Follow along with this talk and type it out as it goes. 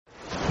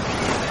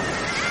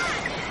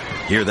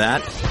Hear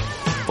that?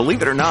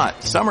 Believe it or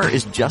not, summer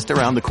is just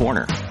around the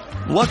corner.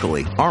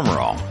 Luckily, Armor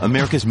All,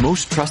 America's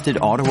most trusted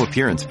auto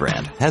appearance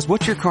brand, has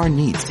what your car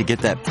needs to get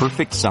that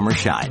perfect summer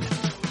shine.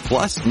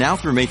 Plus, now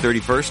through May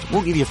 31st,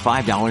 we'll give you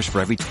 $5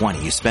 for every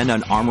 $20 you spend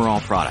on Armor All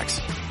products.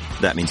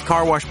 That means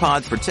car wash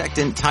pods,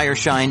 protectant, tire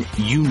shine,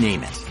 you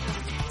name it.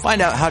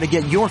 Find out how to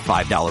get your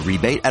 $5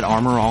 rebate at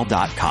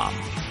armorall.com.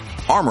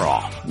 Armor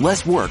All,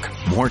 less work,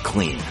 more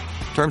clean.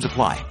 Terms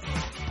apply.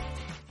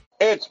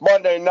 It's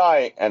Monday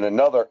night and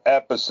another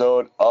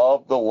episode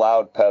of The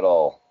Loud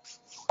Pedal.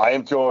 I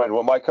am joined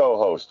with my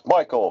co-host,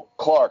 Michael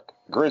Clark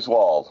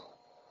Griswold.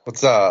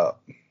 What's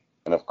up?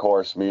 And of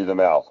course, me, the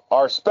mouth.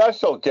 Our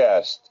special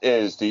guest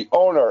is the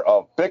owner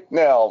of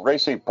Bicknell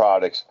Racing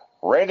Products,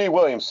 Randy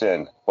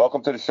Williamson.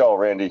 Welcome to the show,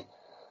 Randy.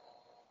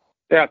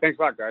 Yeah, thanks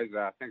a lot, guys.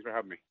 Thanks for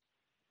having me.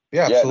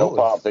 Yeah, absolutely. No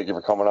problem. Thank you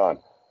for coming on.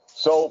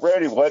 So,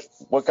 Randy,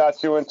 what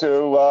got you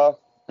into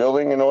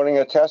building and owning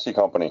a chassis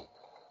company?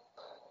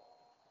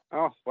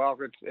 Oh, well,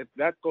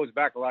 that goes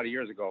back a lot of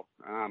years ago.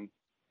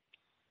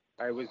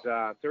 I was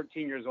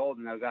 13 years old,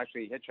 and I was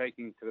actually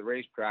hitchhiking to the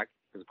racetrack,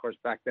 because, of course,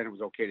 back then it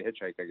was okay to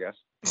hitchhike, I guess.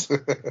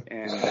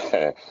 And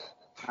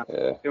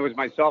it was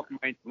myself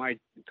and my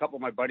couple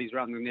of my buddies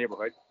around the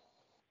neighborhood.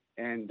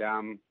 And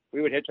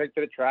we would hitchhike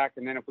to the track,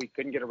 and then if we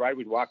couldn't get a ride,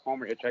 we'd walk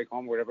home or hitchhike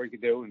home, whatever we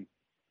could do. And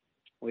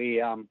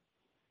we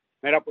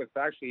met up with,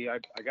 actually, I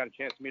got a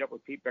chance to meet up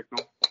with Pete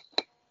Bicknell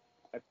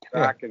at the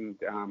track, and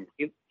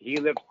he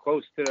lived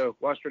close to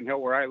Western Hill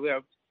where I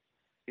lived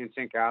in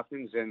St.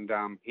 Catharines, and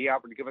he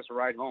offered to give us a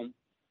ride home.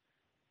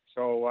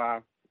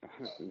 So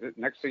the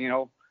next thing you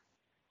know,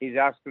 he's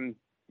asking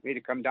me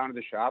to come down to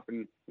the shop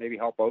and maybe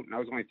help out, and I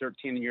was only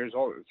 13 years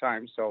old at the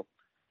time, so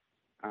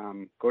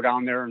go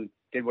down there and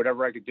did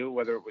whatever I could do,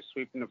 whether it was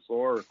sweeping the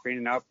floor or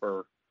cleaning up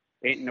or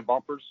painting the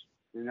bumpers,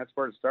 and that's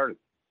where it started.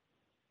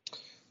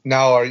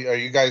 Now, are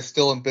you guys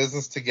still in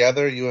business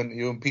together, you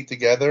and Pete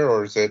together,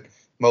 or is it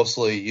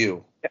mostly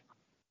you? Yeah.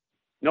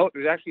 No,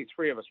 there's actually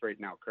three of us right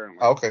now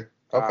currently. Okay.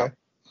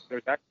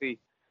 There's actually,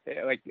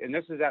 and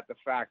this is at the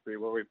factory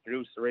where we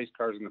produce the race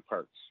cars and the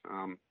parts.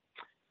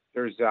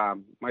 There's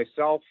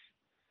myself,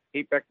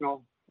 Pete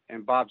Bicknell,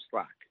 and Bob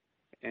Slack.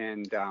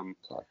 And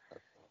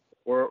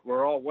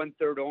we're all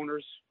 1/3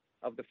 owners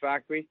of the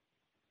factory.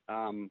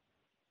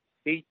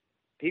 Pete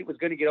was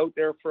going to get out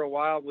there for a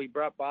while. We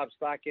brought Bob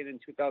Slack in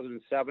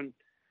 2007.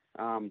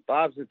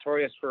 Bob's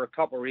notorious for a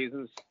couple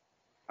reasons.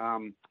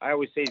 I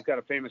always say he's got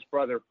a famous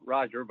brother,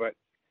 Roger, but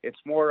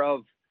it's more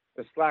of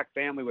the Slack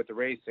family with the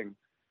racing.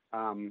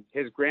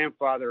 His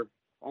grandfather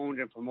owned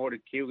and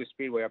promoted Cayuga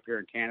Speedway up here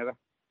in Canada.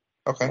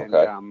 Okay.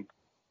 And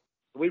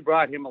we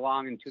brought him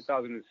along in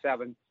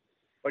 2007,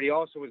 but he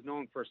also was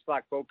known for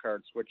Slack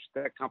Go-Karts, which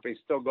that company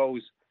still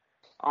goes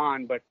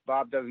on, but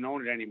Bob doesn't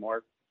own it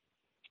anymore.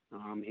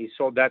 He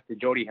sold that to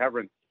Jody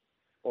Heverin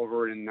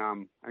over in, I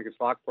think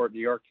it's Lockport, New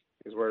York,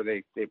 is where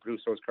they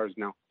produce those cars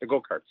now, the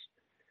go-karts.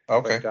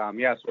 Okay. But,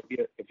 so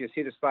if you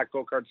see the Slack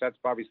go-karts, that's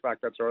Bobby Slack.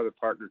 That's our other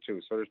partner, too.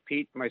 So there's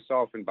Pete,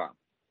 myself, and Bob.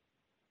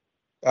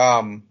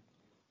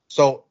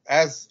 So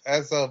as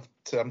of,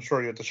 I'm sure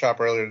you were at the shop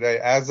earlier today,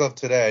 as of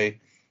today,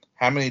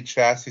 how many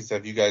chassis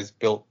have you guys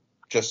built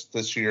just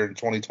this year in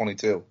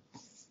 2022?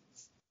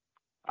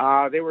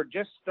 They were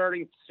just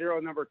starting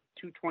serial number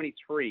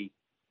 223.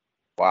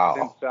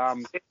 Wow.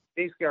 Since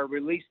basically our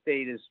release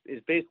date is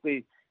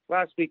basically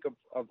last week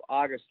of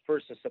August,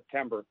 1st of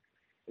September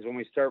is when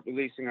we start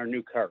releasing our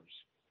new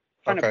cars.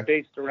 Kind of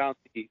based around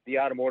the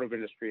automotive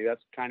industry.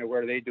 That's kind of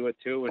where they do it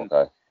too. And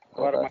a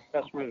lot of my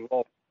customers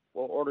will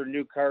order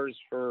new cars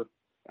for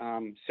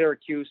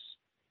Syracuse,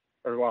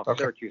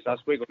 Syracuse,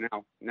 Oswego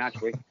now,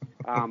 naturally.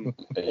 Or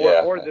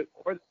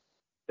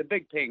the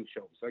big paying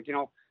shows. Like,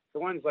 the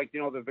ones like,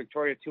 the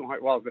Victoria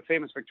 200, well, the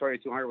famous Victoria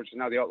 200, which is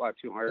now the Outlaw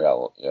 200.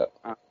 Yeah.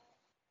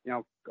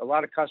 A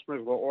lot of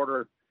customers will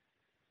order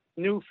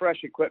new,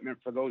 fresh equipment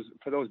for those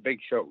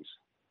big shows,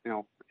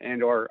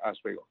 and or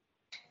Oswego.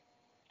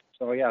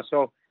 So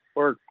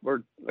we're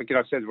like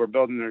I said, we're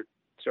building the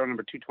serial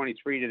number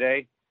 223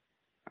 today.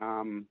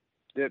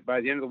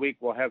 By the end of the week,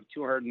 we'll have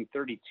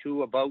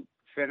 232 about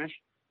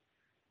finished.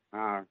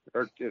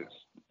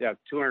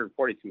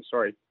 242.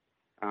 Sorry.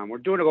 We're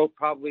doing about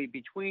probably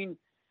between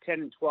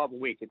 10 and 12 a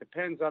week. It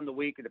depends on the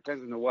week. It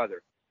depends on the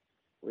weather.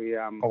 We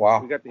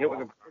got hit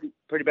with a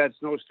pretty bad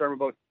snowstorm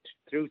about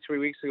 2-3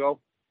 weeks ago,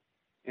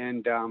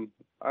 and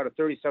out of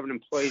 37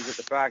 employees at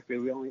the factory,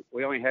 we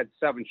only had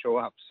 7 show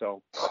up.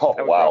 So that was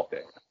a rough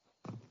day.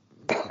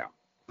 Yeah.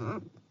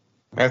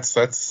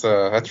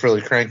 That's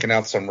really cranking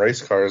out some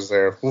race cars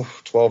there.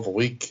 12 a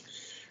week.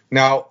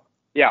 Now,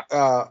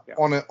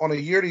 on a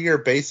year-to-year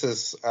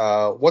basis,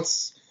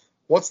 what's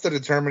the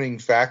determining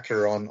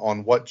factor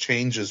on what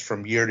changes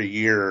from year to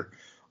year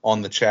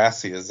on the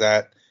chassis? Is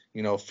that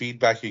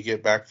feedback you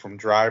get back from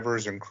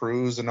drivers and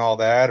crews and all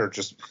that, or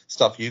just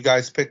stuff you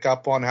guys pick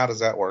up on? How does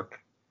that work?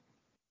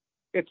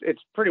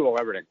 It's pretty well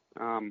everything.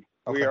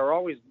 We are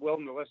always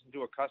willing to listen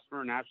to a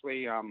customer, and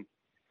actually,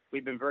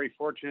 we've been very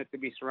fortunate to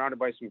be surrounded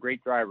by some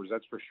great drivers.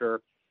 That's for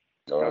sure.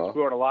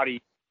 Throughout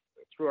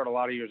throughout a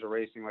lot of years of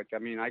racing. Like, I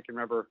mean, I can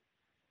remember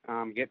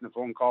getting a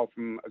phone call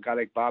from a guy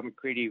like Bob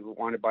McCready who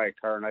wanted to buy a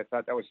car, and I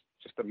thought that was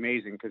just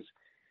amazing because,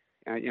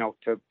 you know,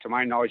 to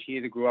my knowledge, he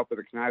either grew up with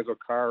a Knausel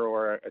car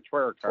or a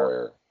Troyer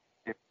car.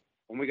 And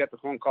when we got the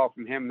phone call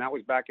from him, that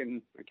was back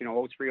in, like, you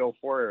know, 03,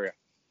 04 area.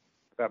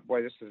 I thought,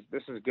 boy, this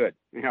is good,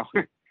 you know.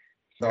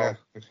 So,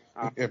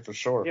 yeah, for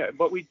sure. Yeah,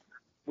 but we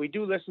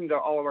do listen to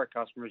all of our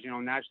customers. You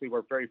know, naturally,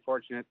 we're very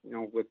fortunate, you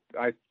know, with,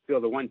 I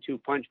feel, the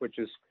 1-2 punch, which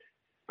is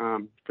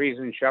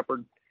Friesen and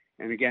Shepherd,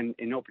 and again,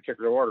 in no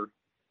particular order.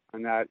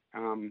 And that,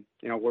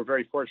 you know, we're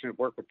very fortunate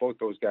to work with both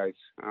those guys.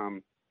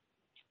 And,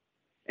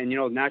 you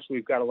know, naturally,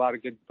 we've got a lot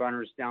of good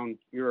runners down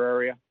your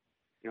area.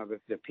 You know,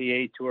 the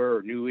PA Tour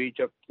or New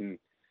Egypt and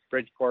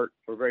Bridgeport.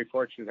 We're very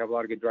fortunate to have a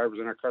lot of good drivers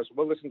in our cars. So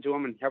we'll listen to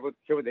them and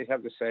hear what they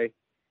have to say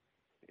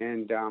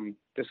and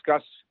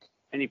discuss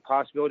any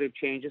possibility of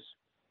changes.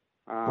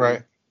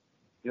 Right.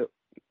 You know,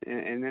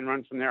 and then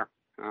run from there.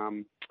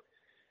 And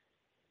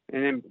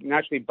then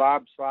naturally,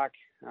 Bob Slack,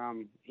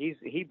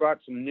 he brought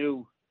some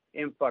new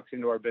influx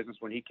into our business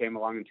when he came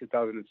along in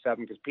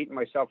 2007, because Pete and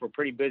myself were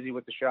pretty busy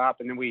with the shop,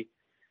 and then we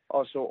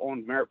also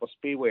owned Maryville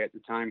Speedway at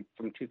the time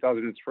from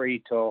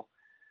 2003 till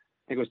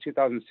I think it was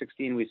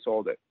 2016 we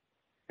sold it,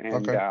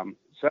 and so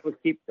that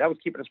was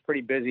keeping us pretty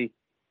busy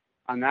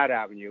on that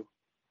avenue.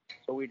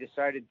 So we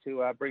decided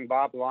to bring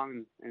Bob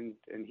along, and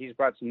he's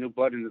brought some new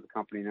blood into the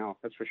company now,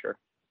 that's for sure.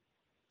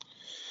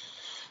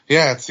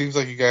 Yeah, it seems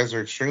like you guys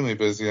are extremely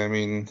busy. I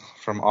mean,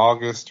 from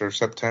August or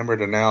September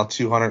to now,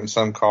 200 and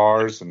some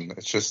cars, and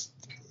it's just,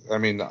 I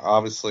mean,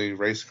 obviously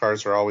race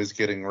cars are always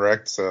getting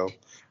wrecked, so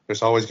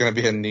there's always going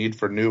to be a need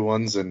for new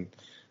ones and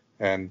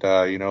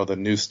you know, the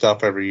new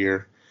stuff every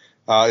year.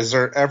 Is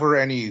there ever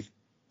any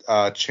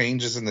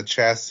changes in the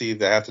chassis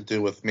that have to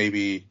do with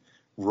maybe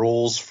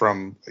rules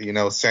from, you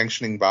know,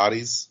 sanctioning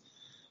bodies?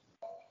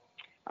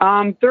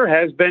 There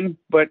has been,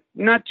 but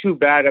not too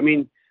bad. I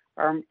mean,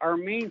 our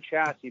main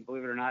chassis,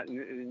 believe it or not,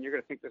 and you're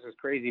going to think this is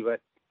crazy,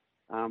 but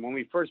when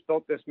we first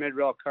built this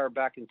mid-rail car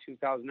back in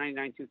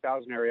 2009,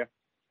 2000 area,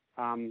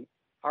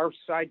 our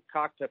side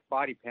cockpit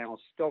body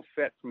panels still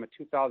fit from a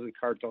 2000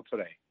 car till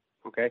today.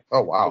 Okay.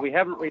 Oh, wow. So we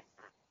haven't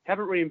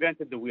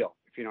reinvented the wheel,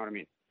 if you know what I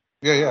mean.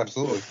 Yeah,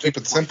 absolutely. Keep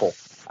it simple.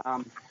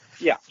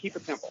 Yeah, keep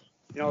it simple.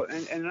 You know,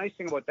 and the nice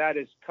thing about that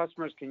is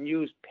customers can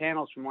use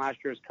panels from last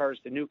year's cars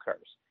to new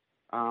cars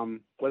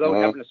without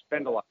having to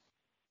spend a lot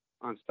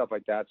on stuff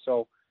like that.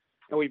 So,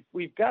 you know,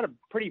 we've got a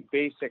pretty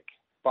basic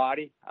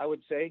body, I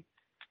would say,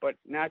 but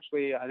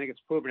naturally, I think it's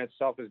proven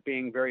itself as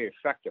being very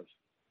effective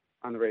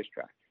on the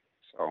racetrack.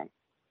 So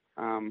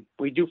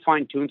we do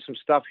fine tune some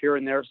stuff here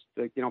and there,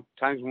 you know,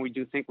 times when we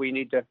do think we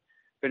need to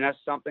finesse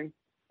something,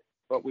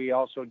 but we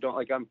also don't.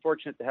 Like, I'm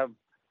fortunate to have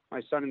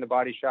my son in the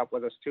body shop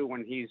with us too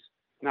when he's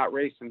not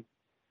racing.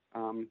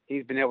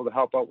 He's been able to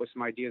help out with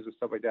some ideas and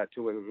stuff like that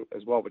too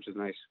as well, which is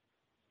nice.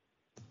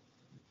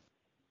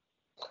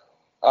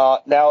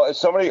 Now, if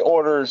somebody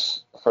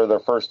orders for their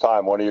first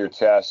time one of your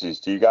chassis,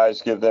 do you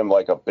guys give them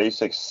like a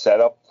basic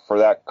setup for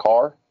that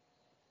car?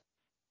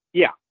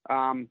 Yeah.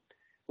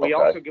 We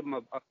also give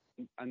them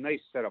a nice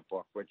setup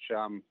book, which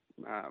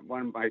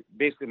one of my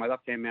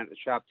left-hand man at the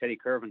shop, Teddy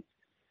Curvin.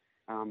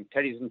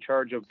 Teddy's in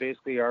charge of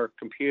basically our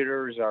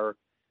computers, our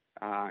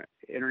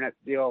internet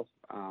deal,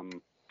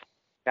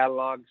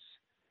 catalogs.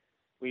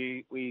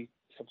 We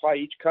supply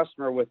each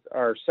customer with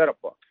our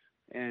setup book.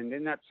 And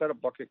in that setup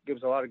book, it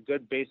gives a lot of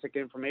good basic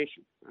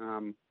information.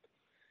 You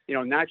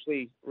know,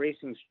 naturally,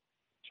 racing's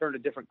turned a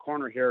different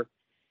corner here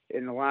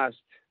in the last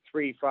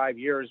 3-5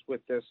 years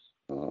with this,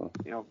 you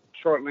know,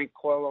 short link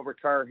coilover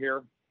car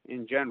here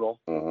in general,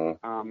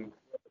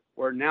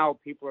 where now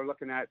people are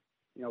looking at,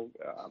 you know,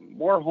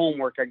 more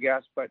homework, I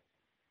guess, but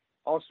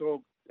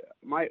also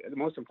the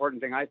most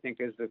important thing I think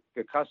is that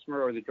the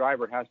customer or the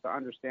driver has to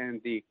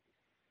understand the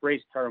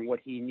race car and what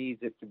he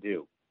needs it to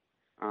do.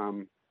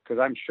 Because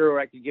I'm sure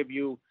I could give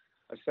you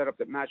a setup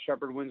that Matt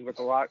Shepard wins with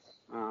a lot.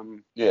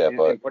 And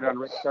put it on a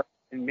race car,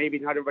 and maybe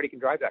not everybody can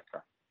drive that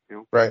car. You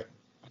know, right?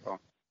 So,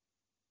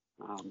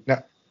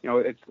 you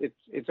know,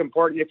 it's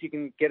important if you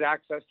can get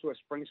access to a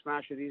spring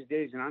smasher these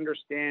days and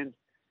understand,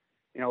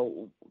 you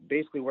know,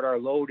 basically what our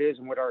load is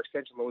and what our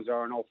extension loads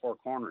are in all four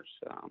corners.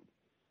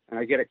 And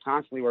I get it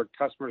constantly where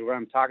customers, when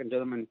I'm talking to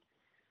them, and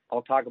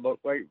I'll talk about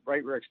right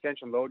rear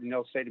extension load, and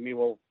they'll say to me,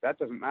 well, that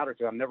doesn't matter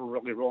because I'm never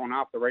really rolling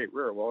off the right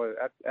rear. Well,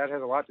 that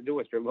has a lot to do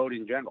with your load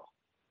in general.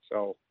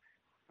 So,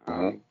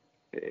 but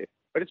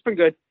it's been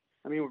good.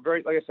 I mean,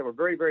 like I said, we're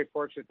very, very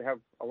fortunate to have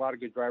a lot of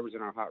good drivers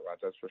in our hot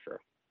rods. That's for sure.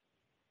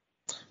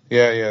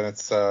 Yeah.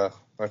 That's, I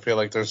feel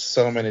like there's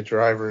so many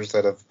drivers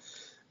that have,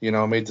 you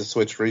know, made the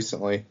switch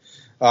recently.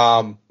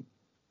 How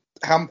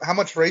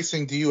much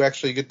racing do you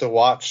actually get to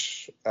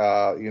watch,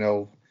 you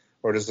know,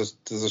 or does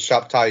the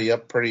shop tie you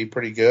up pretty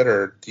good,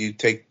 or do you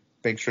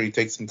make sure you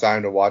take some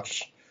time to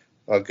watch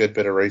a good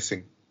bit of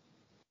racing?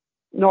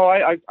 No,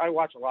 I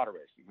watch a lot of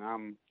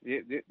racing.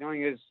 The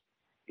only thing is,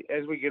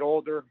 as we get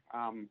older,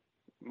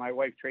 my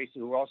wife Tracy,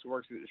 who also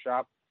works at the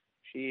shop,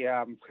 she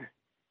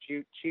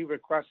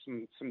requests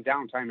some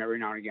downtime every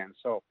now and again.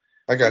 So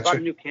I got got you.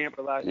 a new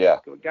camper last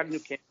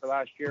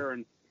year,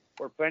 and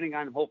we're planning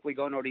on hopefully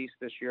going out east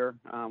this year,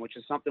 which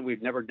is something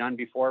we've never done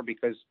before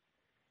because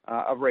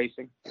of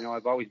racing.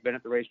 I've always been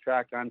at the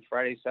racetrack on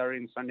Friday, Saturday,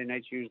 and Sunday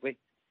nights usually.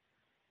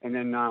 And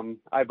then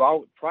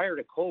prior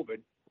to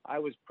COVID, I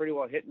was pretty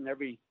well hitting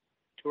every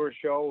tour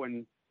show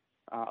and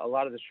a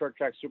lot of the short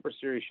track Super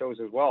Series shows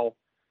as well.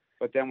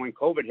 But then when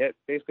COVID hit,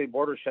 basically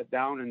borders shut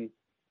down, and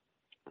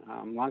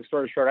long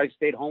story short, I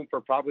stayed home for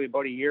probably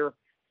about a year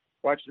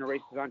watching the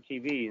races on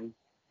TV,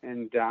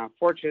 and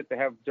fortunate to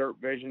have Dirt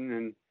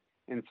Vision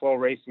and Flow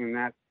Racing and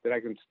that I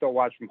can still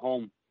watch from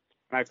home.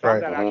 And I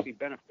found that actually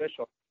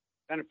beneficial,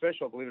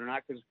 believe it or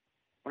not, because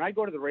when I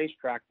go to the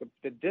racetrack,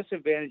 the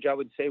disadvantage I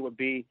would say would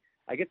be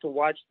I get to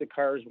watch the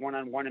cars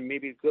one-on-one and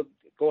maybe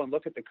go and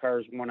look at the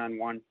cars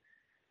one-on-one.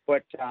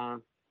 But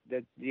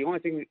the only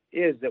thing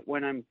is that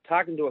when I'm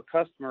talking to a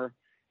customer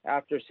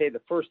after, say,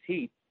 the first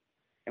heat,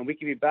 and we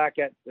can be back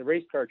at the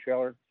race car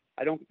trailer,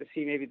 I don't get to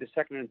see maybe the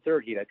second and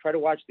third heat. I try to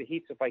watch the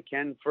heats if I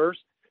can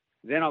first,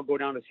 then I'll go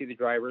down to see the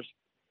drivers.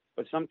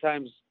 But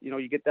sometimes,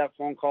 you get that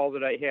phone call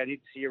that I need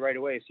to see you right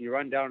away. So you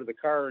run down to the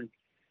car and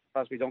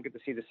possibly don't get to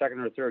see the second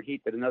or third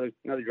heat that another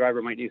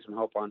driver might need some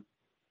help on.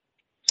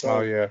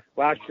 So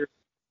last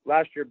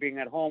year being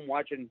at home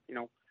watching,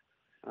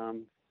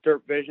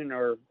 Dirt Vision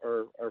or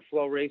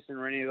Flow Racing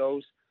or any of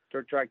those,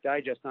 Dirt Track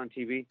Digest on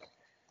TV,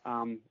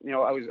 I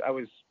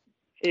was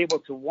able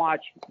to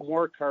watch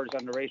more cars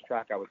on the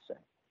racetrack, I would say,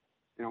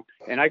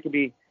 and I could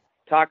be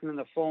talking on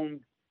the phone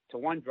to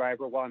one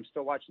driver while I'm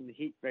still watching the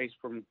heat race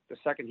from the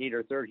second heat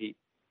or third heat.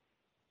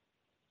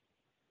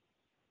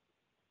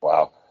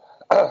 Wow.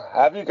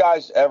 Have you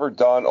guys ever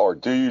done, or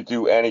do you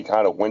do any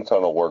kind of wind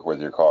tunnel work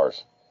with your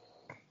cars?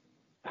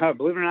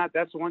 Believe it or not,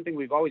 that's the one thing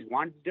we've always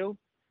wanted to do,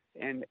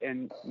 and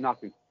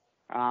nothing.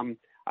 I've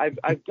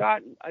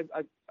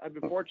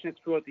been fortunate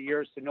throughout the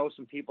years to know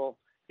some people,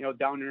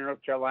 down in the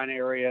North Carolina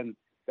area and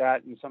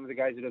some of the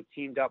guys that have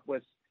teamed up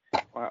with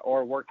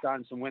or worked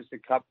on some Winston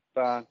Cup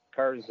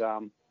cars.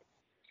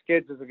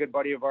 Skids is a good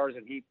buddy of ours,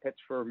 and he pits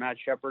for Matt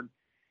Shepard.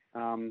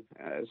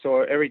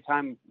 So every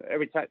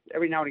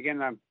now and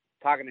again, I'm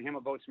talking to him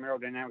about some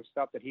aerodynamic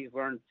stuff that he's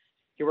learned.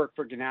 He worked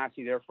for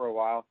Ganassi there for a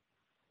while,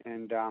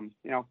 and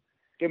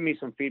giving me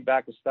some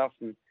feedback and stuff.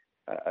 And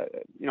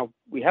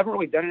we haven't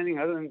really done anything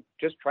other than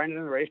just trying it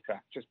on the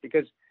racetrack, just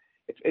because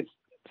it's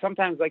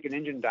sometimes like an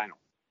engine dyno.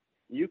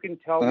 You can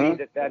tell me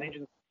that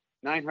engine's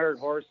 900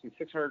 horse and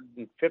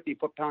 650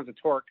 foot-pounds of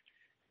torque,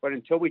 but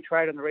until we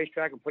try it on the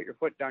racetrack and put your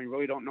foot down, you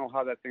really don't know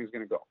how that thing's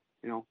going to go,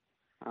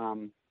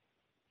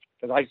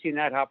 because I've seen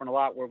that happen a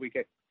lot where we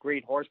get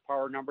great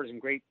horsepower numbers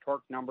and great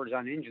torque numbers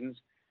on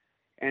engines,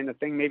 and the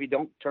thing maybe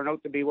don't turn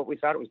out to be what we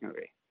thought it was going to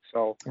be.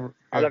 So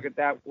I look at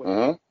that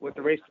with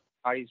the race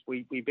bodies.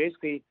 We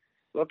basically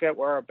look at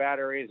where our bad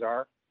areas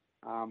are.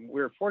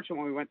 We were fortunate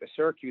when we went to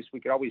Syracuse, we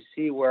could always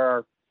see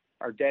where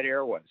our dead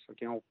air was,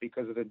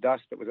 because of the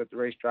dust that was at the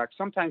racetrack.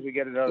 Sometimes we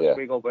get it out of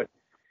Squiggle, but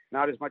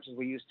not as much as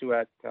we used to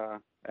at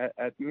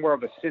more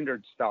of a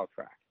cindered style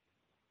track.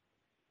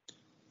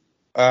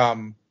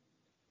 Hold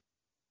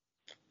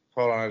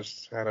on, I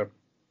just went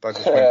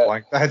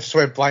blank. I just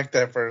went blank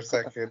there for a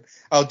second.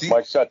 Oh,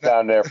 Mike shut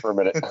down there for a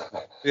minute.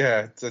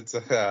 Yeah, do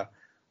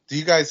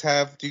you guys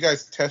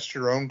test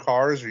your own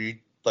cars, or you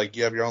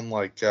have your own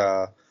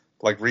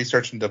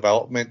research and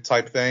development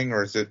type thing,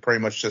 or is it pretty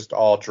much just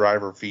all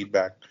driver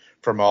feedback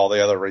from all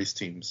the other race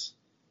teams?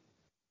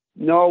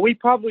 No, we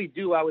probably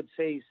do. I would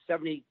say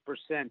 70%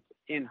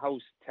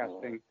 in-house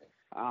testing.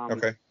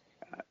 Okay.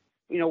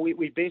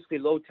 We basically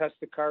load test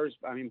the cars.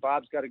 I mean,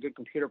 Bob's got a good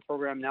computer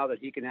program now that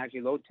he can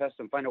actually load test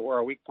and find out where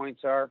our weak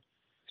points are,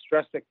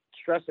 stress the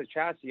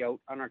chassis out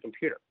on our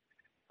computer.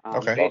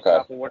 Based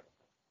off of what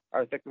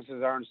our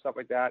thicknesses are and stuff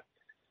like that.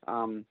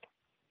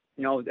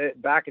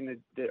 Back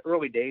in the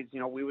early days,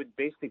 we would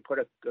basically put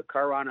a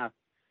car on a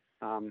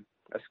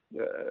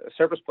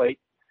surface plate,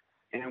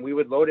 and we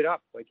would load it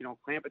up,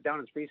 clamp it down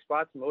in 3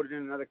 spots and load it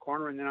in another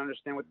corner, and then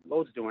understand what the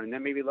load's doing, and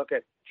then maybe look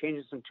at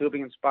changing some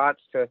tubing and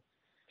spots to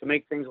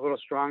make things a little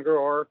stronger,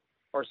 or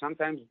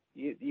sometimes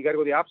you got to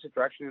go the opposite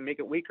direction and make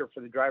it weaker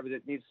for the driver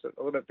that needs a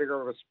little bit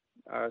bigger of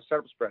a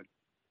setup spread.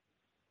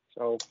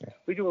 So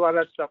we do a lot of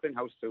that stuff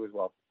in-house too as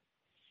well.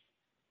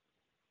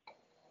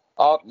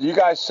 You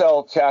guys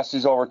sell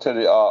chassis over to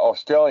the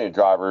Australian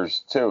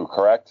drivers too,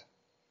 correct?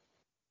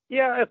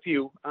 Yeah, a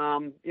few.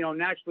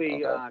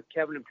 Naturally,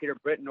 Kevin and Peter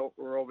Britton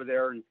were over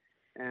there,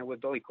 and with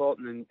Billy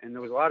Colton, and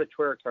there was a lot of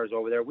Twirler cars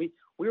over there. We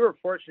were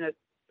fortunate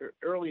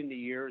early in the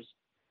years.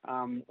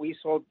 We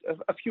sold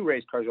a few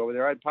race cars over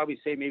there. I'd probably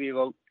say maybe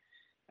about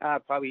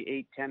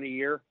 8-10 a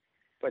year.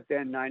 But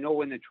then I know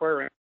when the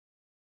Twirler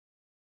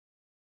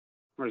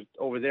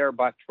over there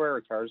bought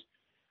Twirler cars,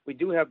 we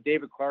do have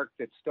David Clark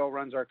that still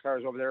runs our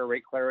cars over there,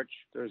 Ray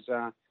Claridge. There's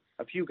a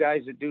few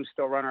guys that do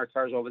still run our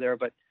cars over there,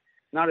 but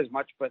not as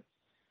much. But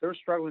they're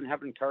struggling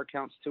having car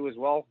counts too as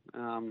well.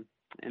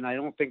 And I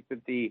don't think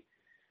that the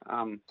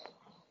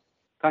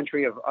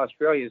country of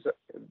Australia is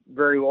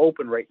very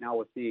open right now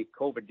with the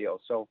COVID deal.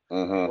 So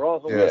we're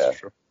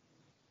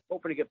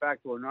hoping to get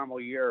back to a normal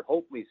year,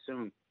 hopefully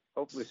soon.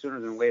 Hopefully sooner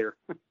than later.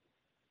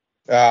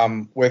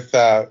 With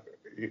Brett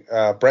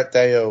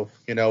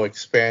Deyo,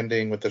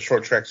 expanding with the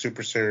short track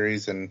super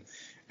series and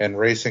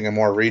racing in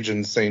more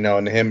regions,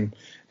 and him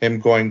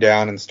going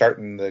down and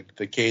starting the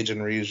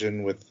Cajun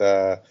region with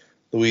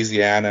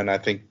Louisiana and I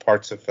think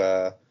parts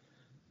of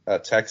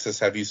Texas.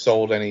 Have you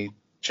sold any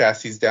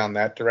chassis down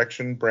that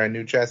direction, brand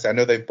new chassis? I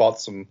know they've bought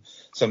some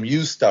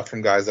used stuff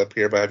from guys up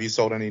here, but have you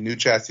sold any new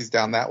chassis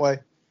down that way?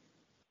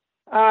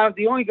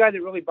 The only guy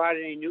that really bought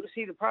any new.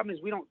 See, the problem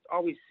is we don't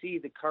always see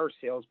the car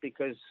sales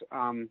because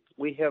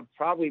we have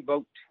probably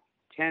about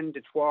 10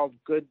 to 12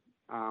 good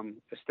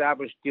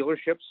established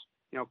dealerships,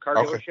 car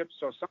dealerships.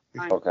 So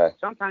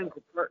sometimes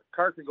the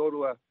car could go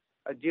to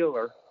a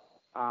dealer,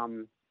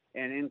 and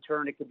in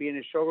turn it could be in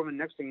his showroom, and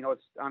next thing you know,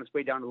 it's on its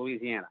way down to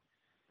Louisiana.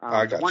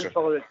 I gotcha. One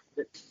fellow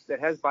that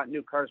has bought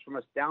new cars from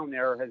us down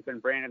there has been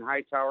Brandon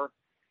Hightower,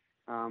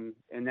 and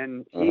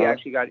then he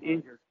actually got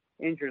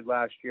injured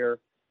last year.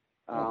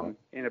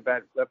 In a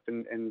bad flip,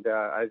 and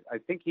I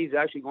think he's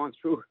actually going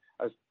through.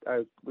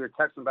 We were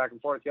texting back and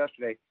forth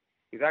yesterday.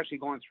 He's actually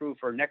going through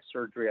for neck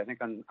surgery, I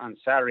think on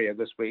Saturday of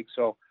this week.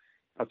 So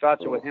our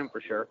thoughts are with him for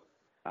sure.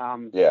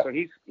 So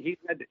he's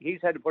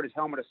had to put his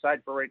helmet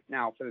aside for right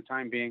now for the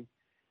time being,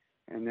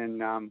 and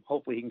then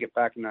hopefully he can get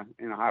back in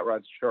a hot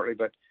rods shortly.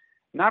 But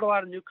not a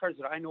lot of new cars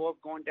that I know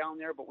of going down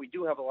there, but we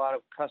do have a lot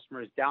of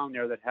customers down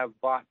there that have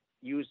bought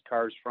used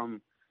cars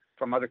from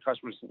other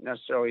customers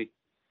necessarily.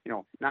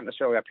 Not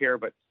necessarily up here,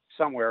 but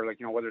somewhere, like,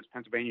 whether it's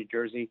Pennsylvania,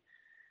 Jersey,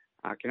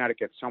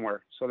 Connecticut,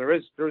 somewhere. So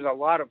there's a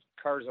lot of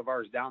cars of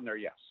ours down there,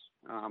 yes.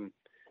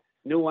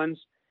 New ones.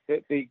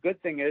 The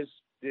good thing is,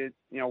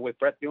 with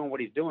Brett doing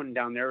what he's doing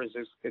down there is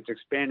it's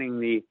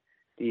expanding the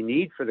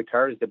need for the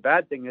cars. The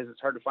bad thing is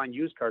it's hard to find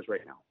used cars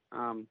right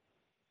now.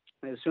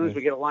 As soon as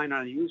we get a line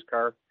on a used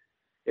car,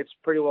 it's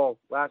pretty well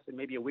lasted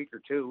maybe a week or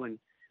two.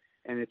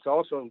 And it's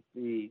also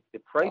the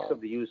price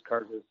of the used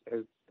cars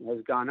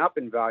has gone up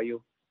in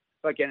value.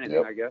 Like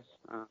anything, I guess.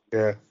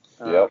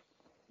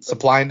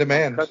 Supply and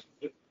demand.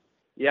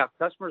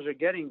 Customers are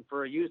getting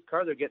for a used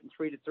car. They're getting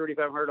 $300 to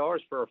 $3,500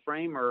 for a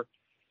frame, or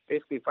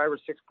basically $5,000 or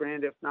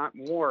 $6,000, if not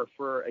more,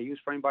 for a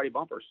used frame body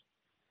bumpers,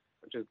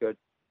 which is good.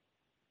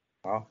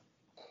 Wow.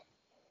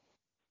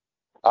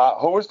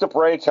 Who was the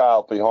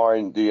brainchild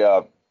behind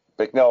the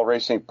Bicknell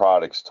Racing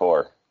Products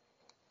Tour?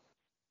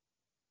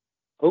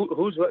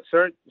 Who's what?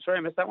 Sorry, I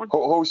missed that one.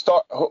 Who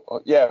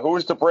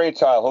was the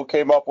brainchild? Who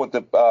came up with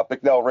the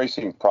Bicknell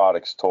Racing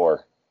Products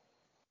Tour?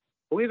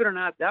 Believe it or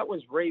not, that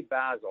was Ray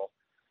Basil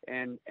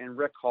and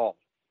Rick Hall.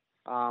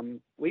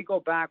 We go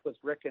back with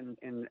Rick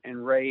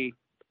and Ray.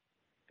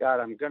 God,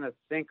 I'm gonna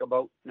think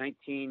about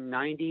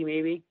 1990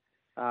 maybe.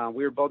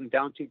 We were building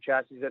down tube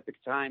chassis at the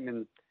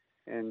time,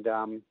 and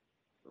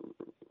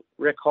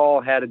Rick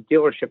Hall had a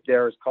dealership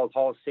there. It's called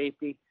Hall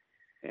Safety,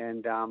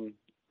 and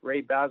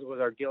Ray Basil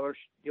was our dealer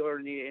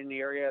in the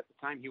area at the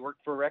time. He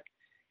worked for Rick.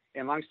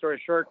 And long story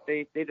short,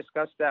 they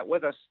discussed that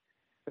with us,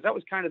 because that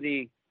was kind of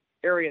the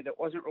area that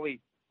wasn't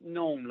really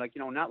known, like,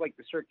 not like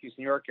the Syracuse,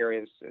 New York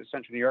area, the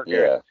Central New York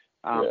area.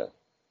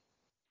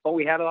 But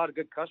we had a lot of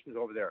good customers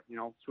over there,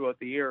 throughout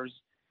the years.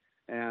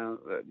 And,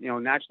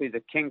 naturally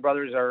the King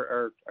brothers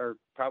are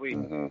probably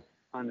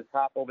on the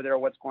top over there.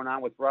 What's going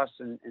on with Russ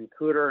and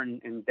Cooter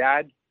and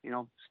Dad,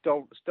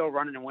 still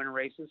running and winning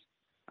races.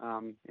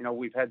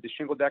 We've had the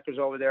Shingle Deckers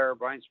over there,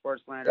 Brian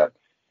Sportslander. Yep.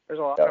 There's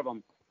a lot of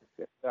them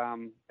that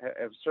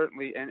have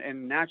certainly,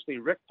 and naturally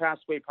Rick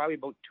passed away probably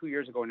about 2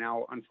 years ago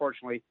now,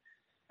 unfortunately,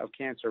 of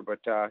cancer. But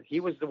he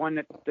was the one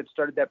that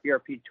started that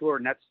BRP tour,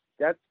 and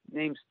that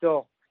name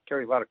still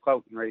carries a lot of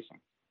clout in racing.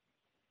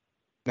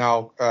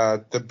 Now,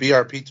 the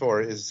BRP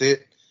tour, is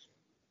it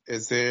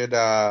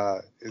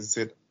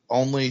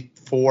only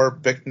for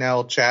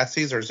Bicknell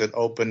chassis, or is it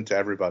open to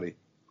everybody?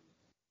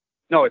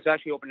 No, it's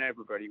actually open to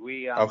everybody.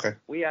 We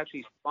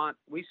actually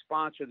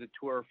sponsor the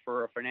tour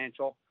for a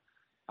financial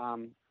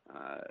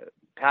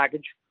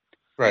package.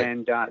 Right.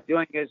 And the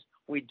only thing is,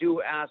 we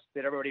do ask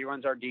that everybody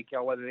runs our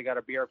decal, whether they got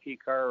a BRP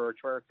car or a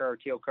Troyer car or a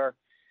teal car.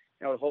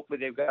 Hopefully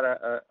they've got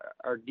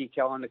our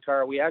decal on the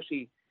car. We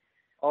actually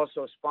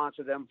also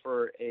sponsor them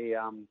for a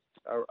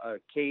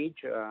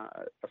cage,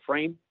 a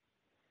frame.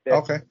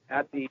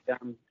 At the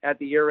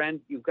year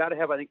end, you've got to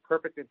have, I think,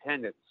 perfect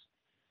attendance.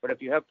 But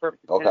if you have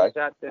perfect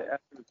attendance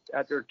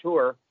at their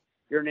tour,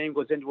 your name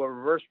goes into a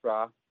reverse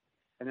draw,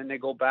 and then they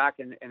go back,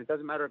 and it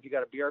doesn't matter if you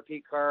got a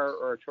BRP car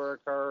or a Troyer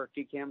car,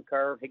 DCAM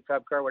car, Hig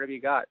Fab car, whatever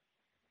you got.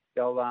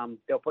 They'll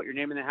put your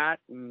name in the hat,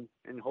 and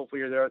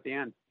hopefully you're there at the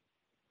end.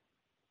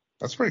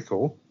 That's pretty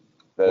cool.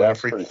 Win a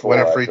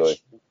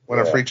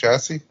free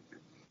chassis.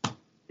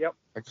 Yep.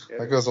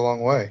 That goes a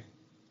long way.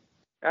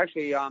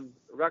 Actually,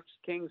 Rex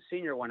King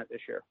Sr. won it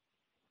this year,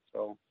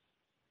 so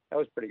that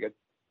was pretty good.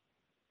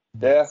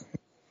 Yeah.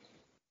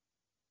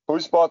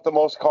 Who's bought the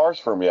most cars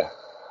from you?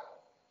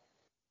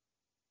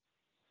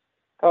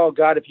 Oh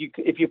God, if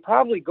you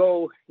probably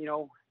go,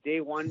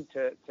 day one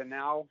to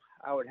now,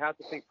 I would have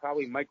to think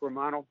probably Mike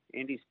Romano,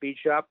 Andy Speed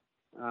Shop.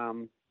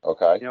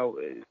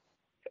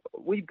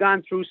 we've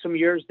gone through some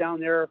years down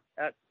there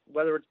at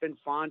whether it's been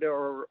Fonda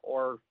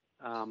or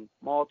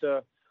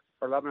Malta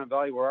or Lebanon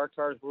Valley where our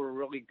cars were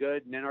really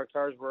good, and then our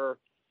cars were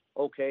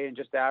okay and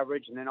just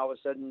average, and then all of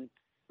a sudden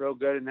real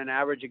good and then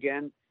average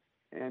again.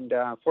 And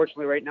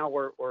fortunately, right now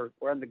we're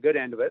on the good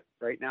end of it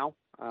right now.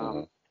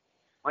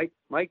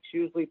 Mike's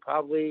usually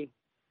probably,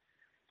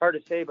 hard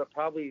to say, but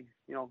probably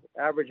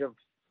average of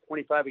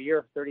 25 a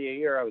year, 30 a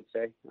year, I would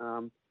say.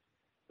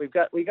 We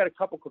got a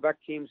couple Quebec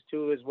teams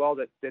too as well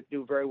that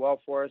do very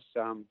well for us.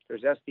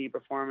 There's SD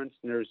Performance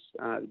and there's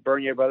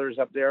Bernier Brothers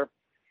up there.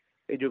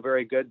 They do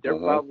very good. They're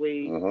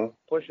probably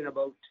pushing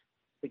about,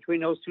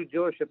 between those two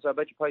dealerships, I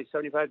bet you probably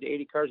 75 to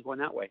 80 cars going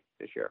that way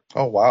this year.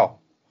 Oh, wow.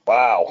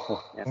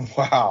 Wow. Yeah.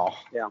 Wow.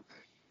 Yeah.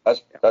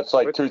 That's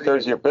like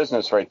 2/3 of your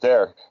business right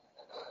there.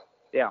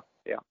 Yeah.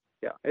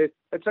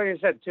 It's like I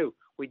said too.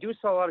 We do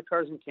sell a lot of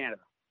cars in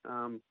Canada,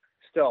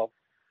 still.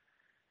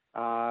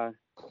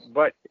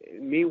 But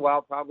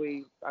meanwhile,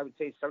 probably I would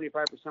say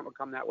 75% will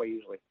come that way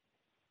usually.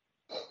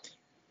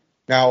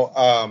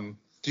 Now,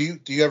 do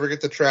you ever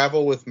get to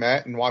travel with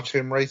Matt and watch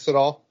him race at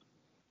all?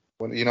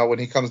 When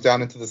he comes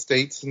down into the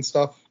States and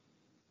stuff?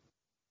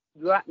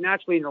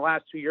 Naturally, in the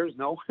last 2 years,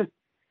 no.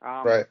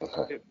 Right.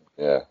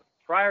 Yeah.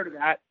 Prior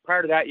to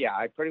that, yeah,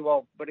 I pretty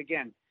well. But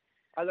again,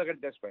 I look at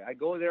it this way: I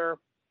go there.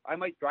 I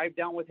might drive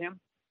down with him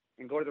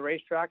and go to the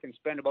racetrack and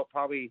spend about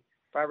probably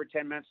 5 or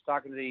 10 minutes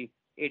talking to the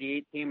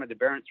 88 team or the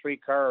Barrett 3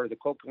 car or the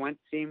Coquelin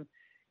team.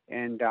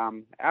 And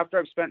after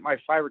I've spent my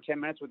 5 or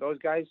 10 minutes with those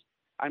guys,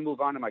 I move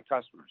on to my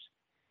customers.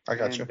 I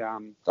got you.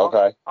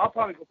 Okay. I'll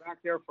probably go back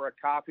there for a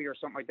coffee or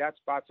something like that.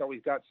 Spot's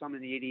always got some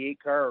in the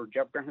 88 car, or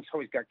Jeff Grant's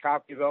always got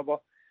coffee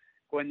available.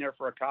 Go in there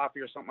for a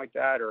coffee or something like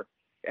that, or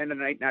end of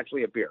the night,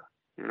 naturally a beer,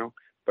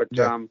 But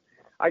Yeah.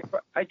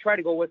 I try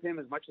to go with him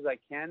as much as I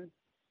can.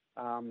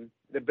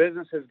 The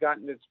business has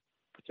gotten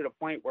to the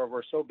point where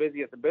we're so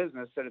busy at the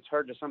business that it's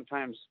hard to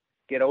sometimes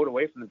get out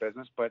away from the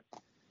business. But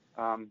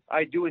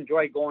I do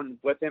enjoy going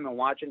with him and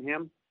watching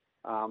him.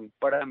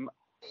 But I'm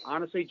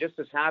honestly just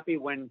as happy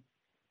when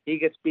he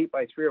gets beat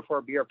by 3 or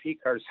 4 BRP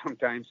cars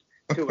sometimes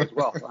too as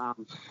well.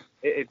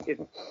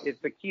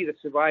 It's the key to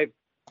survive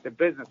the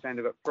business end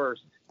of it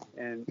first,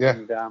 and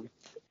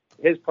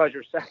his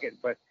pleasure second.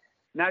 But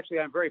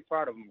naturally, I'm very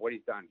proud of him, what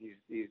he's done.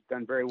 He's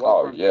done very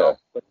well for himself.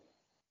 Yeah. But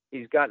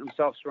he's gotten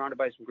himself surrounded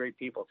by some great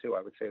people too.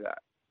 I would say that.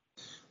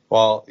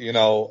 Well,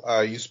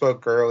 you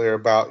spoke earlier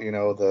about,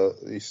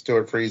 the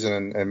Stuart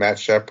Friesen and Matt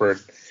Shepard,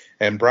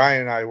 and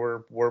Brian and I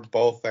we're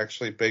both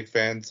actually big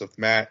fans of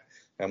Matt,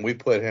 and we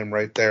put him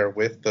right there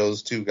with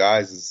those two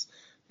guys as,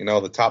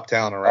 the top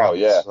talent around. Oh,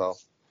 yeah. So.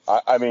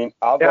 I mean,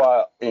 I'll go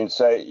out and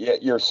say, yeah,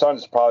 your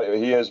son's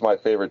he is my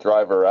favorite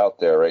driver out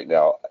there right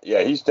now.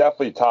 Yeah, he's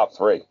definitely top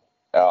 3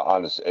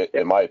 on this,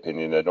 in my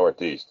opinion, in the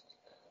Northeast.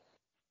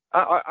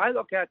 I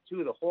look at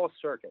too the whole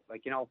circuit,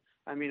 like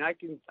I mean, I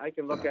can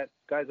look at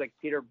guys like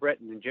Peter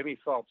Britton and Jimmy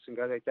Phelps and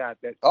guys like that.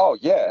 Oh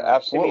yeah,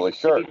 absolutely,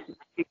 sure.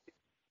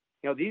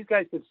 These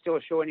guys could still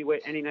show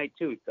any night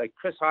too. Like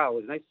Chris Heil, it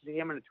was nice to see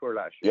him in the tour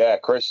last year. Yeah,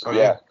 Chris.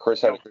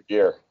 Chris had a good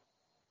year.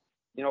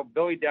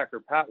 Billy Decker,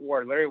 Pat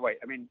Ward, Larry White.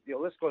 I mean, the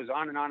list goes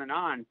on and on and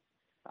on.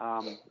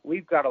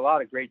 We've got a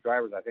lot of great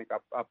drivers, I think,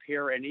 up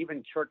here, and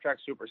even short track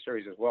Super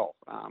Series as well.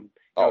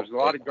 There's a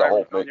lot of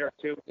drivers on there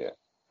too. Yeah.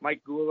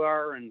 Mike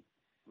Goulart and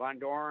Von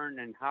Dorn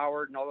and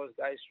Howard and all those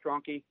guys,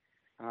 Strunke.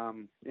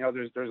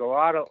 There's a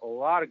lot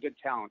of good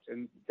talent,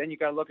 and then you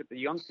got to look at the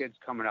young kids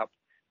coming up.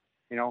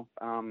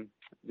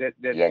 That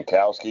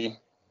Jankowski.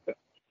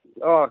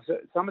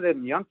 Some of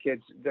them young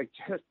kids, like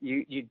just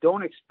you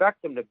don't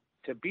expect them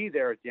to be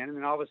there at the end, and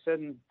then all of a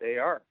sudden they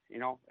are.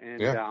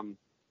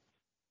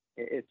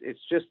 It's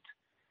just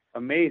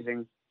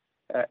amazing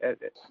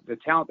the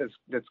talent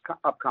that's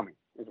upcoming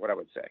is what I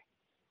would say.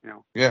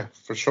 Yeah,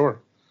 for sure,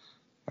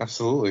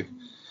 absolutely.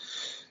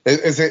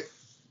 Is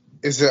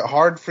it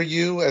hard for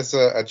you as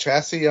a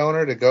chassis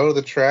owner to go to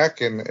the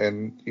track and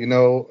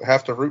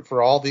have to root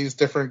for all these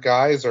different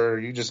guys, or are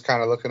you just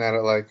kind of looking at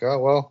it like, oh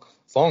well,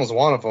 as long as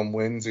one of them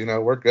wins,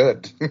 we're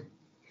good?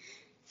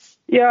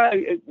 Yeah,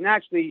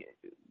 naturally,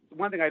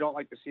 one thing I don't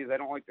like to see is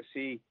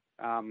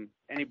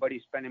anybody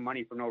spending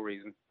money for no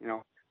reason.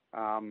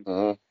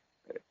 I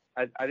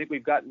think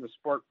we've gotten the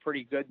sport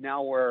pretty good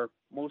now, where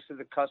most of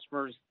the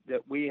customers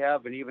that we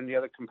have and even the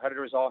other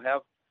competitors all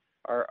have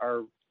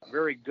are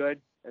very good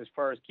as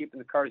far as keeping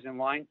the cars in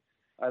line.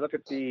 I look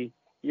at the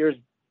years,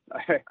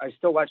 I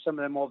still watch some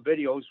of them old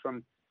videos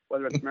from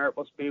whether it's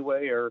Maripol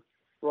Speedway or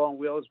Rolling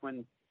Wheels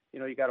when,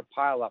 you got a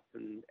pile up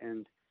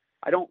and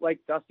I don't like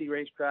dusty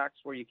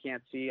racetracks where you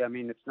can't see. I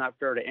mean, it's not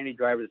fair to any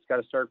driver that's got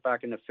to start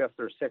back in the 5th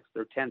or 6th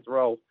or 10th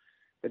row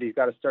that he's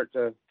got to start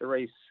the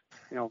race,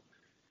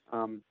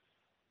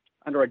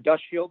 under a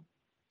dust shield.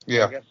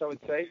 Yeah. I guess I would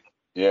say.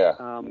 Yeah.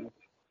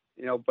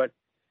 But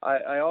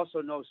I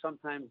also know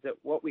sometimes that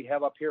what we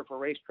have up here for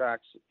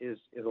racetracks is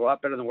a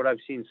lot better than what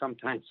I've seen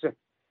sometimes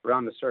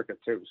around the circuit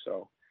too.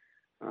 So,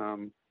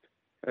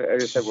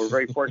 as I said, we're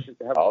very fortunate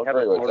to have. I'll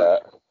agree with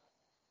that.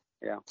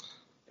 Yeah,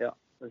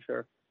 for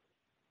sure.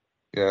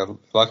 Yeah,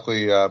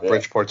 luckily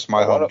Bridgeport's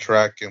my home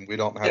track, and we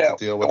don't have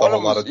to deal with a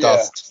whole lot of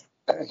dust.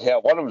 Yeah,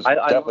 one of them is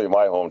definitely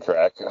my home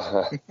track,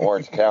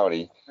 Orange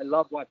County. I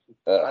love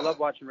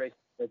watching races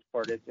at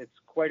Bridgeport. It's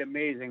quite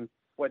amazing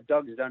what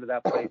Doug's done to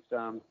that place.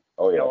 You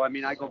know, I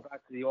mean, I go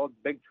back to the old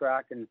big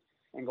track and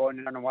going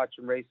in and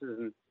watching races,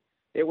 and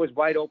it was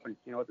wide open,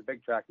 you know, at the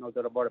big track, no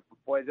doubt about it.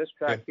 But boy, this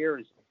track here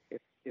is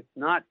it's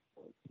not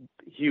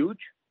huge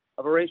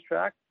of a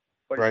racetrack,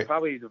 but it's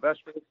probably the best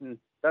racing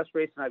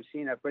I've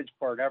seen at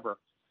Bridgeport ever.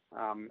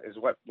 Is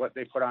what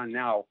they put on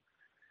now.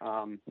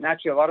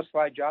 Naturally, a lot of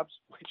slide jobs,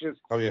 which is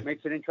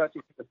makes it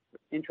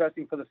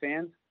interesting for the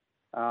fans.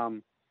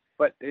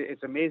 But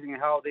it's amazing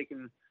how they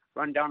can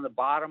run down the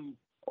bottom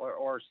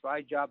or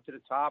slide job to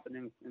the top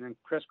and then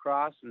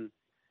crisscross, and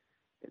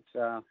it's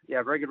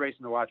very good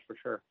racing to watch for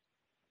sure.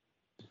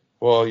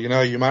 Well, you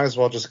know, you might as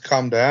well just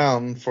come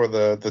down for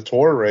the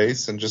tour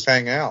race and just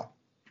hang out.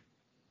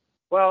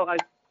 Well,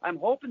 I'm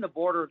hoping the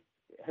border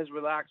has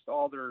relaxed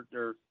all their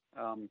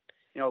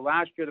you know,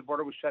 last year the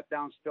border was shut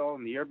down still,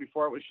 and the year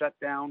before it was shut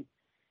down.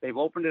 They've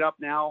opened it up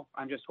now.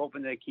 I'm just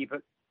hoping they keep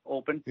it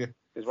open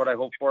is what I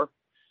hope for.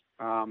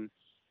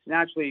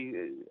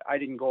 Naturally, I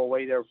didn't go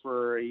away there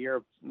for a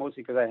year,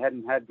 mostly because I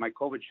hadn't had my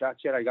COVID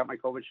shots yet. I got my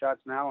COVID shots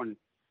now, and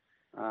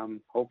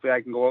hopefully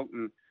I can go out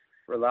and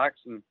relax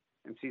and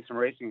see some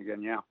racing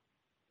again,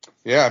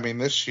 Yeah, I mean,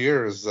 this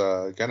year is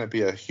going to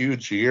be a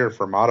huge year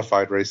for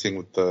modified racing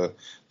with the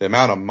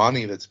amount of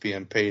money that's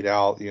being paid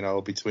out, you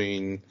know,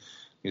 between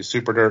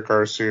Super Dirt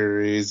Car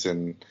Series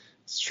and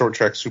Short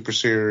Track Super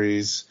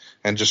Series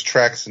and just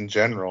tracks in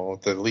general,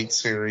 the Elite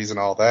Series and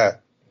all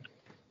that.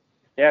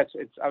 Yeah,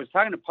 I was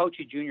talking to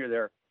Pouchy Jr.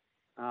 there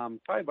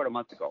probably about a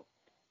month ago,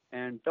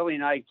 and Billy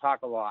and I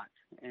talk a lot,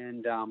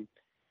 and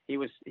he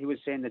was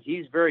saying that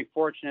he's very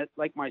fortunate,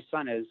 like my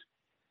son is,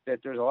 that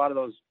there's a lot of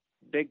those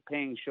big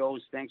paying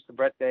shows thanks to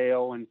Brett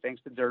Dale and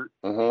thanks to Dirt,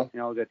 you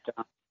know,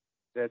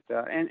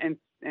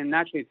 and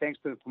naturally thanks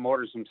to the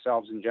promoters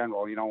themselves in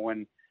general. You know,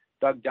 when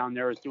Doug down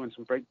there is doing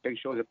some big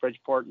shows at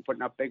Bridgeport and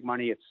putting up big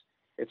money,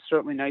 it's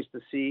certainly nice to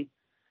see.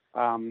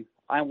 I'm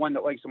one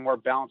that likes a more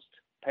balanced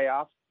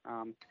payoff.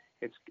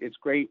 It's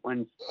great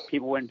when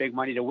people win big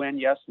money to win.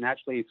 Yes,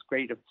 naturally it's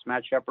great if it's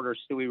Matt Shepard or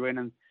Stewie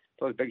winning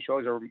those big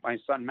shows, or my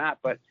son Matt.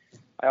 But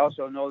I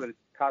also know that it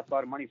costs a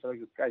lot of money for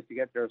those guys to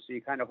get there, so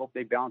you kind of hope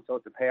they balance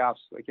out the payoffs,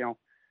 like, you know,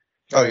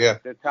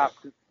 the top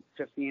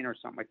 15 or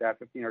something like that,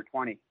 15 or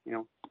 20, you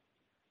know.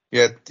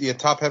 Yeah,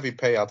 top heavy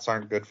payouts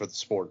aren't good for the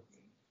sport.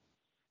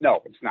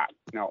 No, it's not.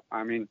 No,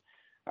 I mean,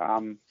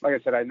 like I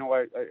said, I know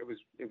it was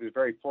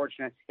very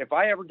fortunate. If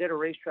I ever did a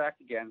racetrack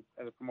again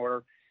as a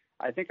promoter,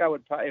 I think I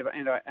would probably,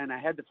 and I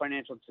had the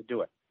financial to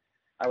do it,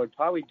 I would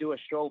probably do a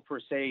show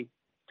for, say,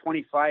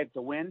 25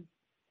 to win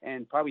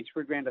and probably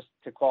 $3,000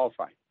 to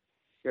qualify.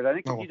 Because I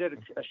think if you did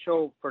a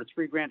show for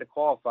 $3,000 to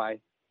qualify,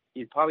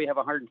 you'd probably have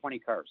 120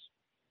 cars.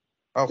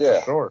 Oh,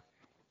 for sure.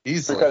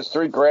 Easily. Because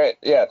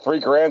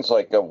 $3,000's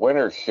like a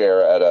winner's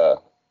share at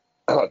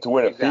to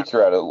win a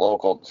feature at a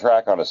local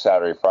track on a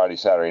Friday,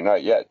 Saturday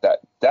night. Yeah,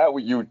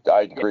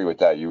 I agree with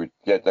that. You would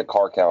get the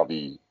car count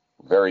be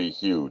very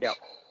huge. Yeah.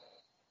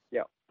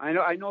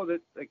 I know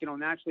that, like, you know,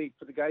 naturally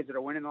for the guys that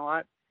are winning a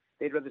lot,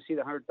 they'd rather see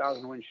the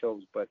 100,000 win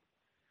shows. But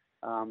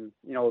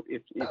you know,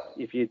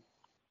 if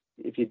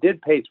you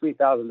did pay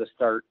 $3,000 to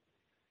start,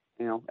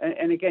 you know,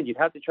 and again, you'd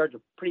have to charge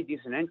a pretty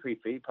decent entry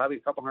fee, probably a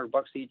couple $100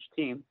 each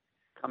team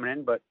coming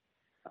in. But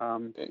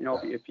you know,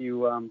 if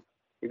you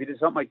did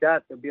something like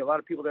that, there'd be a lot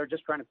of people there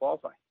just trying to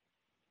qualify.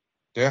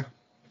 Yeah.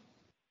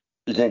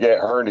 You can get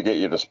Hearn to get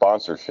you the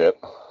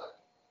sponsorship.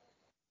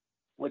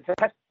 What's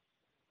that?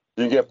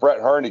 You can get Brett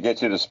Hearn to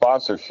get you the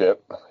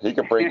sponsorship. He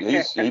could bring.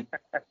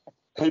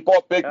 He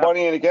bought big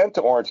money in again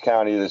to Orange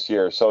County this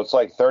year, so it's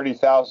like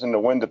 $30,000 to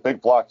win the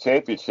big block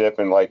championship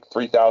and like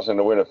 $3,000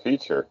 to win a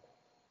feature.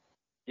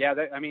 Yeah,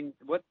 I mean,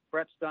 what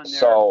Brett's done there,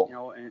 so, you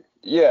know, and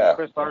yeah,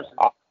 Chris Larson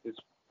is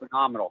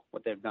phenomenal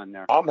what they've done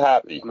there. I'm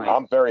happy.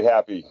 I'm very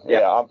happy.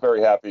 Yeah, I'm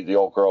very happy the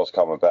old girl's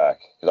coming back,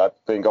 because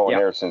I've been going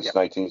there since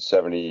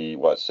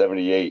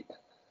 1978.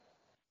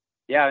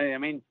 Yeah, I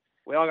mean,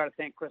 we all got to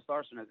thank Chris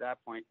Larson at that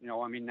point. You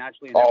know, I mean,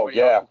 naturally,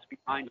 everybody else is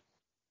behind.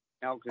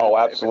 You know,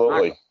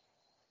 absolutely.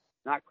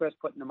 Not Chris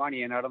putting the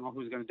money in, I don't know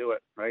who's going to do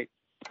it, right?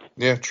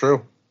 Yeah,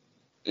 true.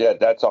 Yeah,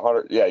 that's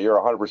 100. Yeah, you're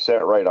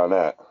 100% right on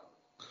that.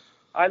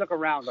 I look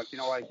around, like, you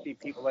know, I see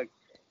people like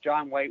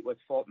John White with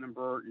Fulton and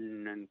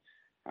Burton,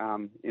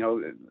 and you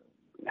know,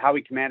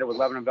 Howie Commander with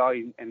Lebanon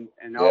Valley and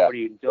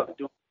Albany doing what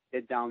he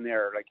did down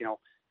there, like, you know,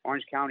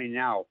 Orange County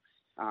now.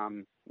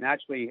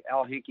 Naturally,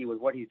 Al Hinkey with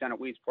what he's done at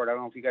Weedsport. I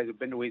don't know if you guys have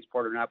been to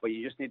Weedsport or not, but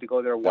you just need to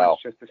go there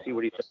once just to see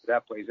what he does to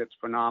that place. It's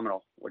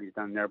phenomenal what he's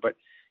done there. But,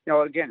 you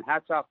know, again,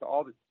 hats off to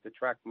all the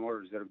track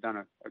promoters that have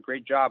done a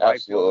great job.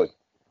 Absolutely.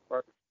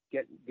 For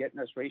getting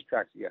us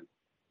racetracks again.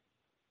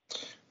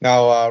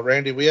 Now,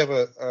 Randy, we have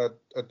a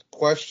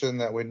question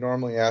that we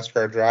normally ask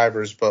our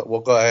drivers, but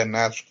we'll go ahead and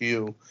ask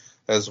you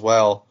as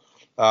well.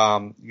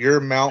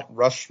 Your Mount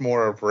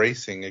Rushmore of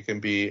racing, it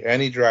can be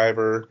any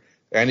driver,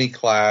 any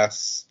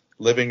class,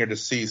 living or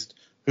deceased.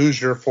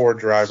 who's your 4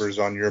 drivers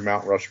on your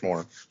Mount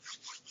Rushmore?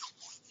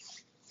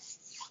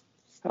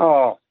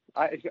 Oh,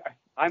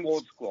 I'm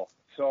old school.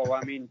 So,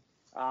 I mean,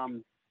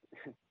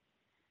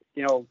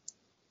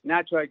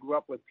 naturally I grew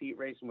up with Pete,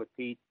 racing with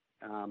Pete,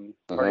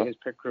 part of his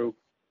pit crew.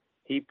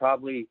 He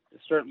probably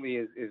certainly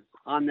is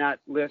on that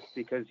list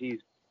because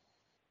he's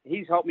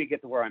helped me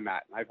get to where I'm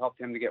at. I've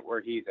helped him to get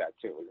where he's at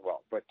too as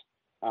well. But,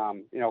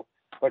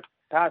 but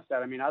past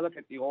that, I mean, I look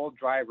at the old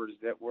drivers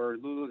that were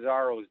Lou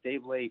Lazzaro's,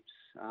 Dave Lapes.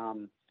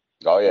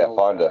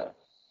 Fonda.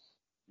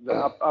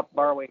 Up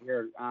our way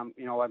here, I'm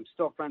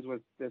still friends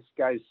with this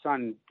guy's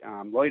son,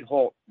 Lloyd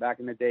Holt, back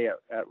in the day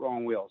at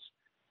Rolling Wheels.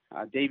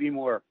 Davey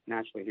Moore,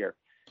 naturally here.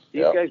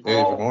 These guys were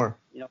all,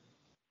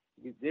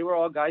 they were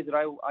all guys that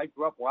I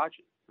grew up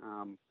watching,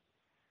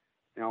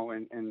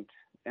 and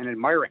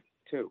admiring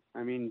too.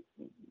 I mean,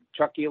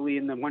 Chuck Ely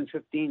in the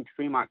 115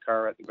 Fremont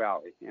car at the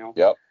Valley,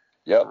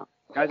 Yep.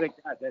 Guys like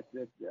that.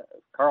 That's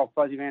Carl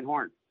Fuzzy Van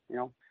Horn.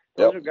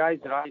 Those are guys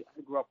that I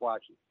grew up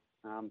watching.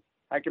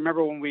 I can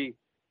remember when we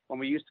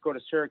used to go to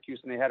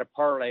Syracuse and they had a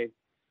parlay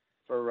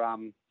for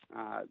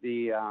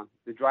the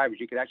drivers.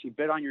 You could actually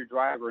bid on your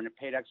driver and it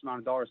paid X amount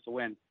of dollars to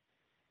win.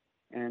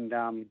 And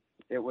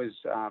it was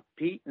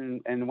Pete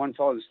and one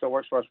fellow that still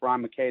works for us,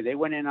 Ron McKay. They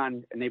went in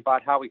and they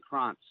bought Howie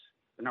Krantz,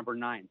 the number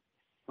 9.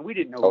 And we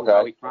didn't know who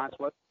Howie Krantz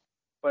was,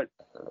 but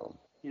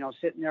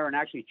sitting there and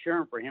actually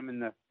cheering for him in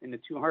the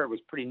 200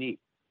 was pretty neat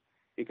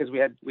because we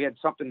had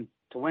something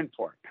to win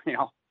for.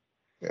 Yeah.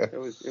 It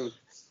was.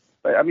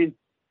 But I mean,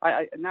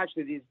 I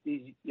naturally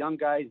these young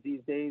guys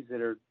these days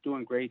that are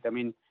doing great. I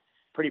mean,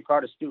 pretty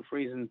proud of Stu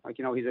Friesen. Like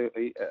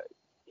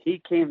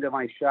he came to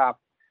my shop.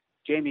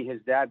 Jamie,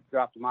 his dad,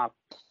 dropped him off.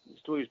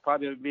 Stu was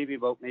probably maybe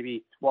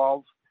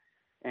 12,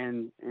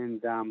 and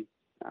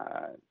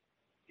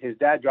his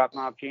dad dropped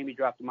him off. Jamie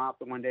dropped him off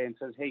one day and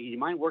says, "Hey, you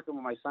mind working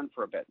with my son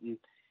for a bit?"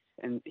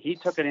 And he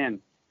took it in.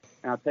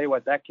 And I'll tell you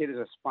what, that kid is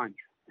a sponge.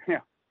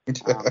 Yeah.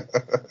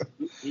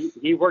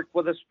 He worked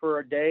with us for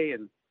a day,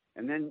 and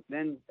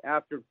then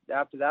after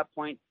that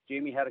point,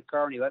 Jamie had a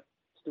car and he let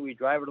Stewie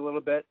drive it a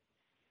little bit.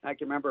 I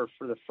can remember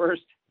for the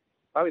first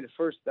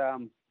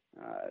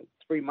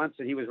 3 months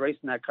that he was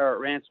racing that car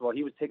at Ranceville,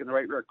 he was taking the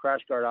right rear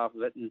crash guard off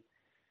of it, and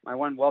my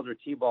one welder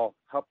T-ball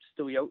helped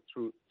Stewie out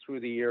through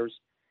the years,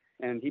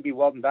 and he'd be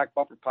welding back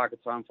bumper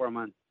pockets on for him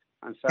on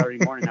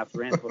Saturday morning after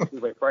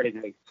Ranceville by Friday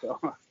night. So,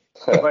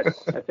 but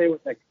I tell you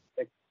what, that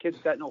kid's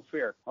got no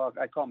fear. Well,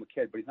 I call him a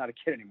kid, but he's not a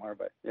kid anymore.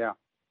 But yeah.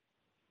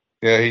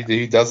 Yeah,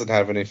 he doesn't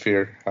have any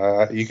fear.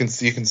 You can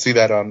see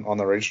that on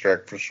the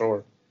racetrack for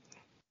sure.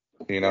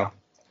 He'll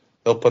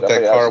put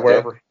that car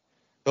wherever.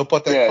 He'll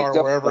put that car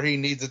wherever he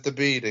needs it to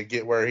be to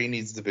get where he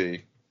needs to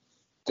be.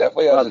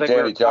 Definitely has a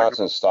Danny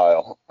Johnson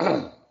style.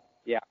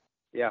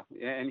 Yeah,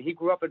 and he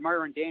grew up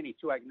admiring Danny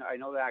too. I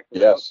know that.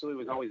 Yes, he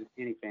was always a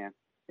Danny fan.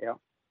 Yeah.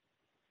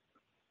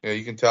 Yeah,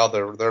 you can tell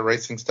their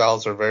racing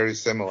styles are very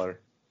similar.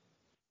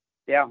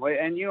 Yeah,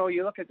 and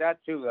you look at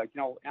that too. Like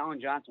Alan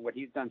Johnson, what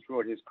he's done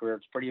throughout his career,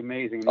 it's pretty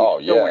amazing.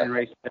 And he's still winning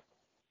races.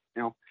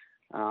 So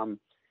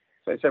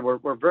I said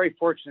we're very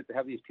fortunate to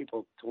have these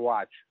people to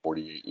watch.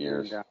 48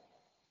 years.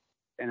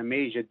 And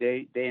amaze you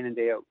day in and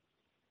day out.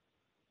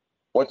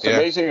 What's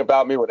amazing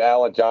about me with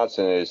Alan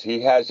Johnson is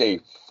he has a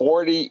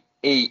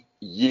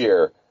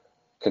 48-year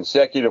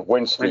consecutive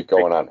win streak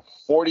going on.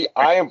 40.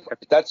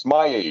 That's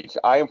my age.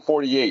 I am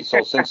 48.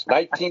 So since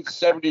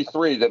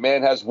 1973, the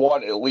man has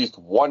won at least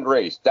one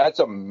race. That's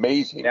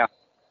amazing.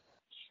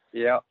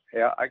 Yeah.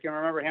 I can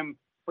remember him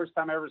first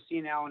time I ever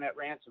seen Alan at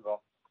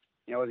Ranceville.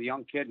 As a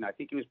young kid, and I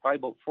think he was probably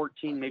about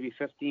 14, maybe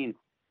 15,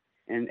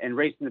 and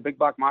racing the big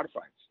block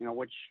modifieds.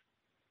 Which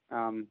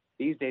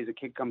these days a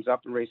kid comes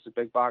up and races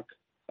big block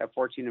at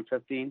 14 and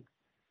 15.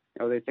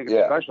 They think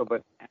it's special,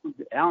 but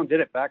Alan did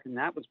it back, and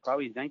that was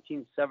probably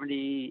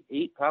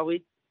 1978,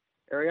 probably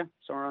area,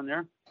 somewhere around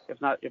there,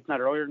 if not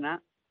earlier than that.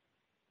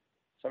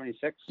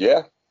 76.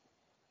 Yeah.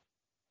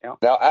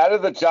 Now, out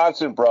of the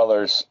Johnson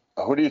brothers,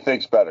 who do you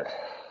think's better?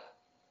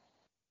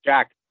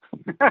 Jack.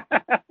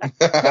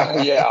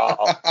 Yeah,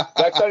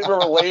 that's not even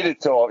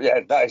related to him. Yeah,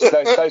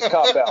 nice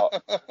cop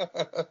out.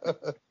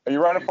 Are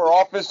you running for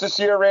office this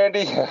year,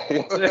 Randy? I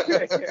think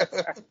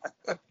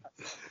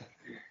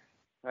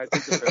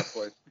the best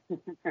place.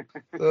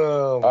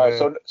 All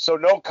right, so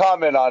no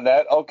comment on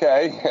that.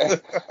 Okay.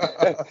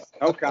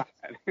 No comment.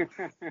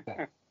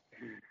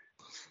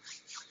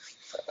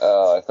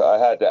 I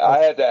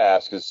had to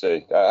ask and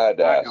see. I had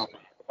to ask.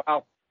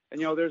 Wow. And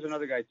there's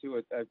another guy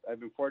too. I've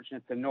been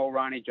fortunate to know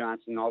Ronnie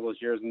Johnson all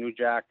those years, and knew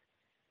Jack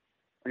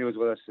when he was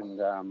with us, and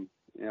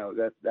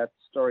that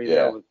story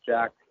there with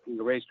Jack,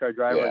 the race car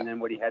driver, and then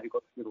what he had to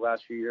go through the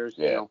last few years.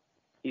 Yeah.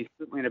 He's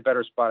certainly in a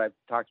better spot. I've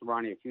talked to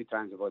Ronnie a few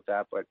times about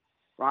that, but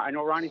I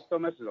know Ronnie still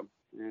misses him,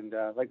 and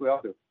like we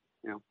all do.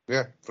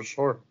 Yeah, for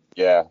sure.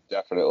 Yeah,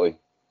 definitely.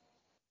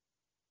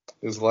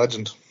 He's a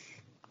legend.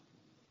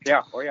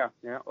 Yeah. Oh yeah.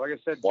 Like I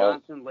said,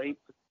 Johnson, Late,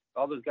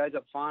 all those guys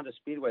up Fonda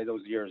Speedway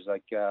those years.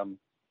 Like,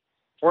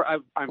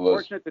 I'm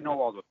fortunate to know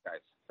all those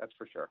guys. That's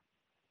for sure.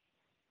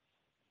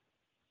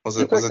 Was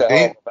it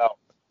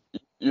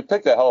you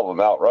picked a hell of a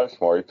Mount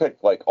Rushmore. You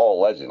picked like all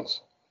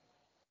legends.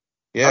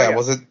 Yeah,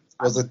 was it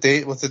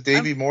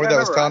Davey Moore that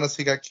was telling us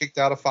he got kicked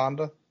out of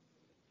Fonda?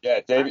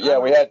 Yeah, Davey. Yeah,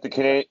 we had the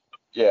Canadian.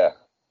 Yeah.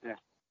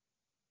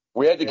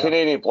 We had the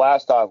Canadian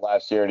Blast on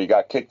last year, and he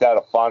got kicked out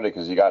of Fonda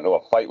because he got into a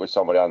fight with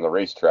somebody on the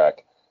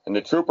racetrack. And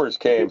the troopers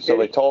came, so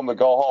they told him to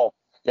go home.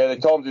 Yeah, they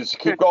told him to just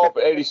keep going up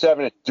at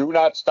 87 and do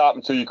not stop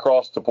until you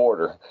cross the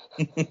border.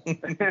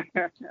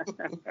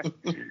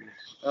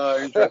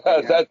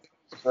 That's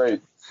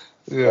great.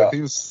 Yeah,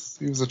 he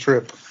was a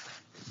trip.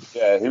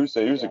 Yeah, he was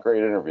a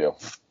great interview.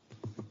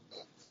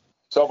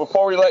 So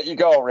before we let you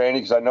go, Randy,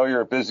 because I know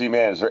you're a busy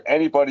man, is there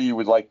anybody you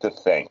would like to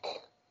thank?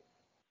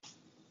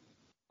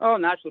 Oh,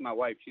 naturally, my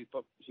wife.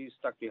 She's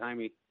stuck behind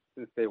me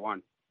since day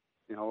one.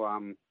 You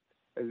know,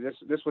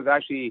 this was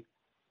actually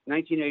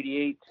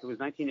 1988. It was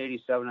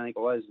 1987, I think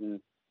it was,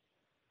 and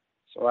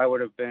so I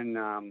would have been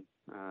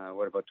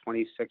about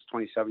 26,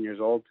 27 years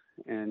old,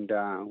 and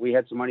we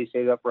had some money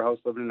saved up for a house,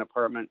 living in an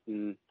apartment,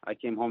 and I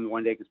came home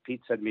one day because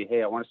Pete said to me,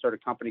 "Hey, I want to start a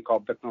company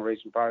called Bicknell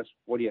Racing Products.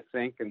 What do you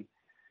think?" And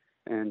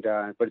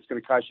but it's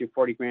going to cost you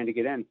 $40,000 to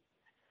get in.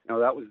 You know,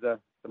 that was the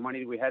money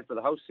that we had for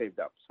the house saved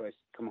up. So I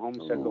come home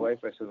and said to the wife,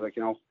 I said, like,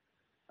 you know,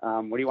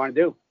 what do you want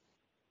to do?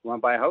 You want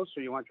to buy a house,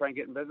 or you want to try and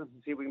get in business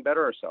and see if we can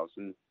better ourselves?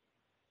 And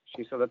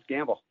she said, let's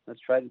gamble.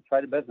 Let's try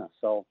the business.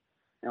 So,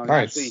 you know,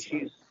 nice. Actually,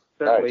 she's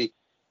certainly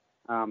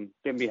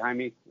been behind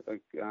me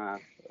like, a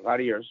lot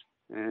of years.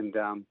 And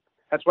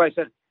that's why I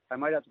said I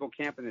might have to go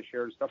camping this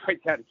year and stuff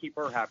like that to keep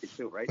her happy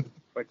too, right?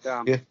 But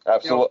yeah,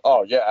 absolutely.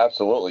 You know,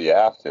 absolutely. You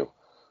have to.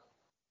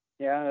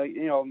 Yeah,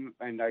 you know,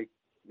 and I,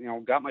 you know,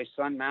 got my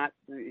son Matt.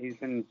 He's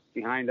been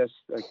behind us,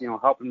 like, you know,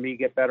 helping me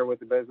get better with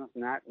the business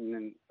and that. And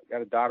then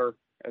got a daughter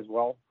as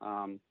well.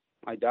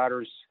 My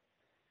daughter's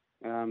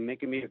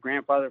making me a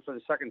grandfather for the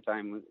second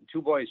time.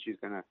 2 boys. She's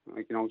gonna,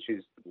 like, you know,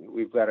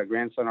 we've got a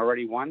grandson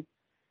already. One.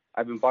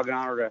 I've been bugging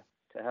on her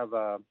to have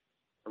a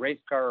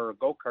race car or a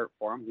go-kart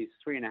for him. He's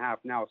 3.5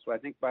 now, so I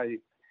think by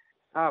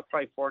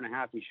probably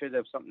 4.5, he should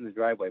have something in the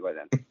driveway by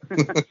then.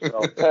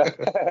 So,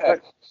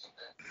 but,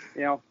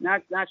 you know,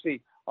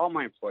 naturally, all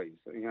my employees,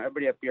 you know,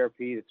 everybody at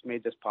BRP that's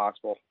made this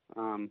possible,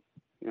 you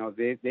know,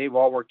 they've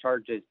all worked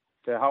hard to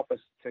help us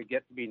to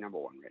get to be number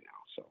one right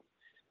now. So,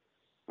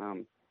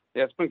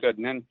 yeah, it's been good.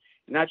 And then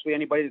naturally,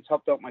 anybody that's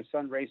helped out my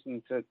son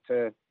racing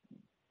to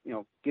you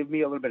know, give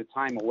me a little bit of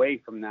time away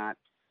from that,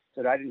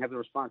 so that I didn't have the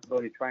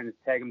responsibility of trying to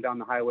tag him down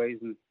the highways.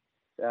 And,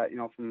 you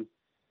know, from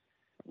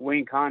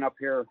Wayne Kahn up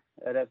here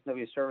at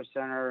SW Service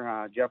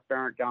Center, Jeff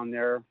Barrett down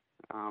there,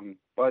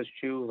 Buzz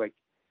Chu, like,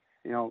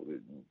 you know,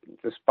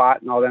 the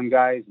Spot and all them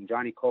guys, and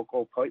Johnny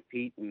Coco,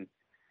 Pete, and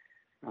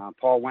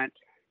Paul Went.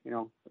 You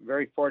know,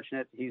 very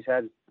fortunate. He's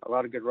had a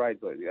lot of good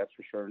rides lately, that's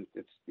for sure. And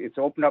it's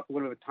opened up a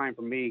little bit of time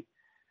for me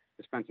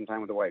to spend some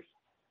time with the wife.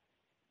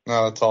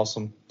 No, that's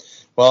awesome.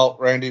 Well,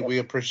 Randy, we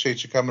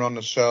appreciate you coming on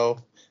the show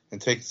and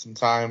taking some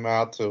time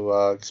out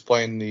to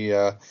explain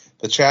the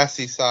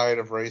chassis side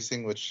of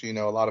racing, which, you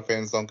know, a lot of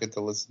fans don't get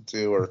to listen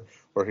to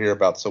or hear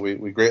about. So we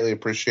greatly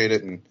appreciate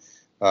it, and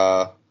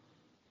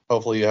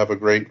hopefully you have a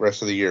great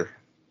rest of the year.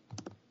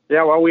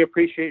 Yeah, well, we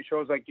appreciate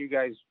shows like you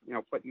guys, you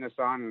know, putting this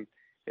on, and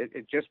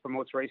it just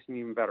promotes racing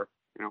even better,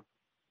 you know.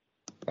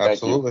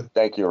 Absolutely.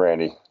 Thank you,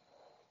 Randy.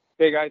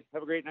 Hey, guys,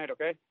 have a great night,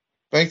 okay?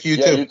 Thank you,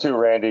 too. Yeah, you too,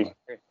 Randy.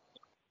 Okay.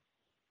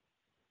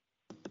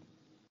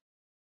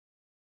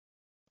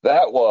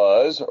 That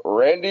was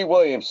Randy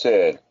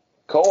Williamson,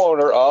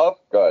 co-owner of,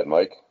 go ahead,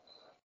 Mike,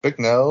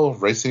 Bicknell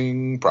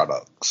Racing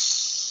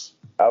Products.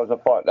 That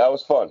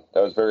was fun.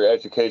 That was very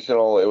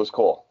educational. It was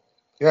cool.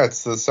 Yeah,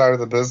 it's the side of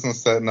the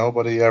business that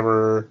nobody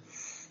ever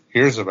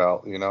hears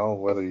about, you know,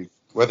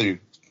 whether you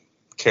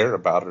care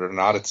about it or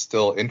not, it's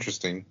still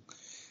interesting.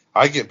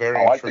 I get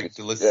very intrigued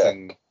to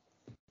listen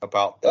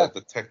about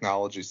the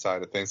technology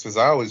side of things, because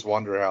I always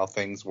wonder how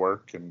things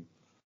work, and,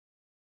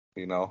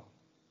 you know,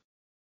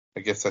 I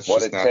guess that's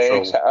what just it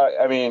natural. Takes.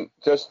 I mean,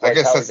 just like I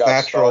guess how that's we got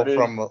natural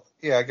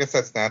started. I guess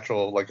that's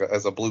natural. Like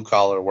as a blue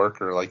collar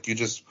worker, like you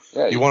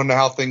want to know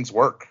how things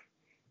work.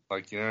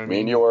 Like, you know what I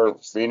mean? You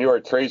were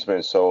a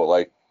tradesman, so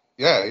like.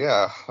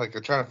 Yeah. Like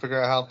I'm trying to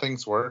figure out how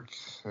things work,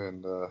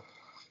 and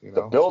you know,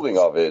 the building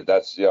of it.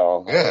 That's, you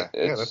know.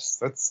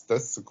 That's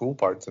the cool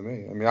part to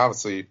me. I mean,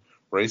 obviously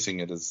racing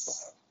it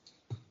is.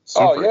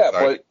 Super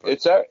exciting, but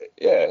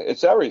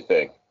it's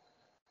everything.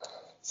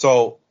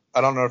 So I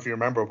don't know if you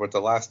remember, but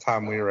the last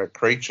time we were at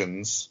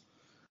Cratchins,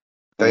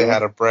 they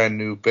had a brand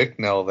new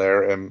Bicknell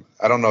there, and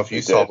I don't know if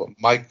you saw,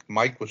 but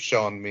Mike was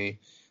showing me.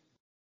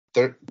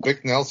 Their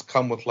Bicknells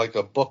come with like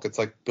a book. It's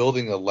like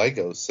building a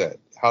Lego set,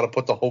 how to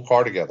put the whole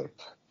car together.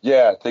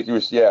 Yeah, I think he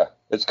was. Yeah,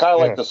 it's kind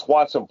of like the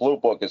Swanson Blue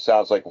Book. It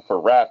sounds like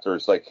for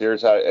Raptors. Like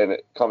here's how, and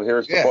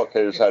here's the book.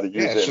 Here's how to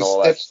use it, and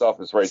all that stuff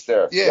is right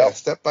there. Yeah,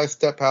 step by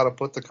step how to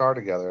put the car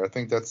together. I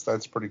think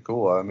that's pretty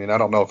cool. I mean, I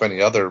don't know if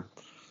any other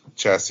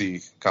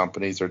chassis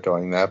companies are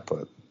doing that,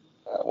 but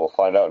we'll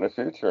find out in the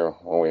future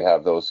when we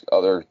have those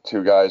other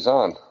 2 guys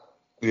on.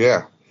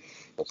 Yeah,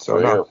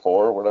 3 or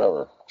 4,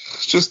 whatever.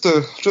 It's just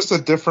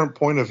a different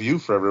point of view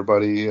for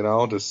everybody, you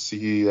know, to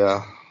see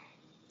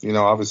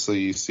obviously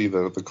you see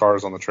the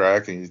cars on the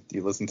track and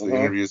you listen to the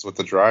interviews with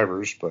the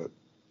drivers, but.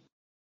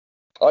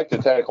 I like the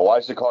technical. Why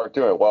is the car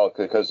doing it? Well,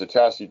 because the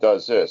chassis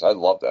does this. I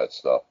love that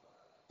stuff.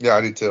 Yeah,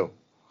 I do too.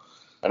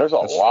 And there's a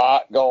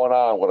lot going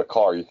on with a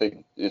car. You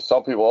think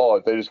some people,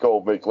 if they just go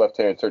make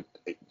left-hand turn,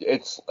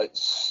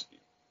 it's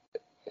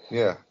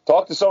yeah.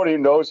 Talk to somebody who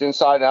knows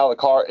inside and out of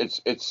the car.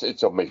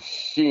 It's a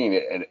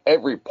machine, and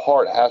every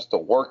part has to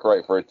work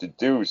right for it to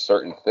do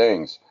certain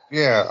things.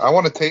 Yeah, I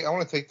want to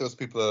take those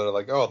people that are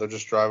like, oh, they're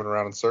just driving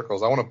around in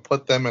circles. I want to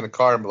put them in a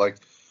car and be like,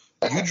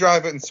 you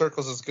drive it in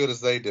circles as good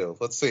as they do.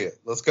 Let's see it.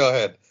 Let's go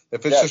ahead.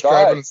 If it's just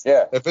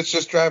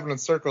driving in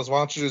circles, why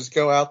don't you just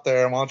go out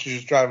there and why don't you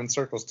just drive in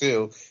circles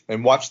too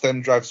and watch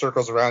them drive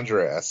circles around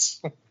your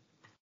ass?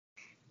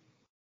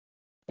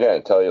 Yeah,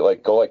 and tell you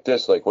go like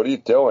this. What are you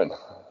doing?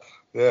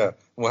 Yeah,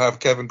 we'll have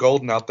Kevin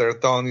Golden out there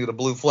throwing you the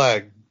blue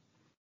flag.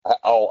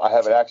 I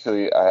have an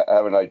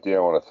idea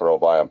I want to throw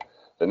by him.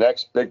 The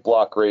next big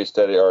block race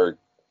or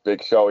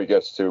big show he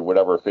gets to,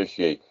 whatever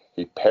officiate,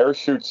 he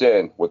parachutes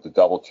in with the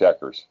double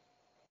checkers.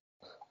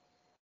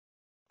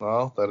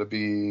 Well, that'd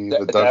be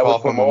the Doug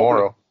Hoffman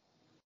Memorial.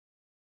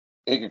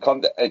 He could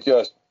come to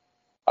it.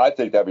 I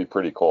think that'd be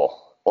pretty cool.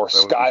 Or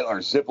Skylar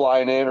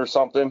zipline in or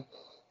something.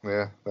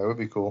 Yeah, that would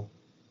be cool.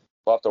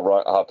 I'll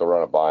have to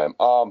run it by him.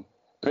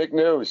 Big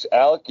news: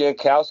 Alec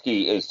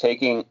Jankowski is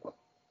taking.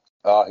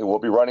 He will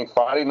be running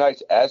Friday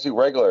nights as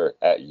irregular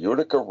at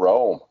Utica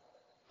Rome,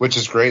 which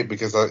is great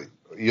because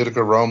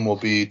Utica Rome will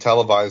be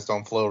televised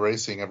on Flow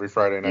Racing every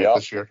Friday night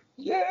this year.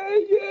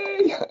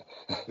 Yay!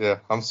 Yeah,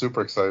 I'm super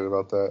excited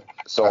about that.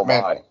 So am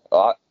I.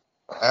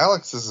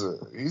 Alex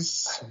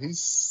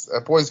he's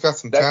that boy's got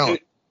some talent.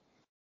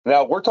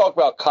 Now we're talking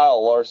about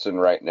Kyle Larson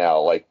right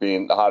now,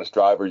 being the hottest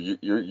driver.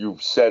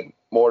 You've said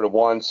more than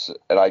once,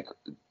 and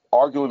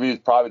arguably he's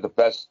probably the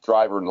best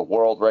driver in the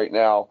world right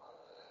now.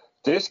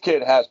 This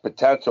kid has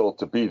potential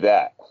to be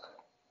that.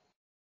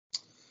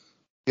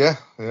 Yeah.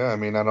 I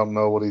mean, I don't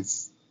know what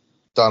he's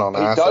done on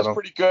that. He does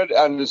pretty good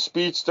on the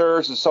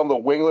speedsters and some of the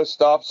wingless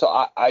stuff. So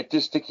I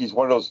just think he's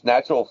one of those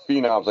natural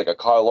phenoms like a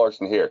Kyle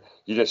Larson here.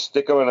 You just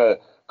stick him in a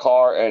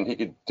car and he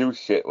could do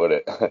shit with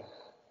it.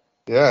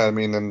 Yeah, I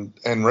mean,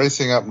 and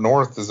racing up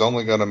north is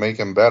only going to make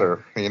him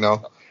better, Racing,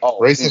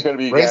 he's going to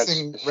be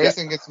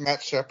racing gets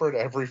Matt Shepard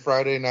every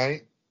Friday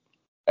night.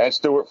 And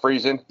Stuart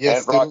Friesen,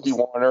 and Rocky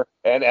Warner,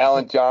 and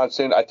Alan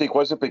Johnson. I think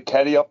wasn't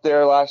Piketty up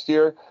there last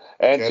year?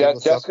 And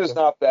Jessica's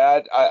not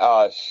bad.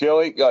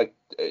 Schilling,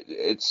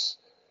 it's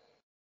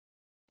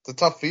a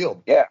tough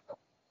field. Yeah,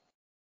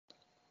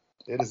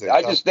 it is.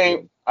 I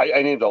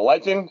named a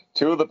legend,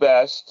 two of the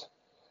best.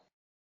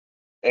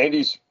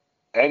 Andy's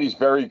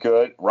very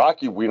good.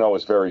 Rocky, we know,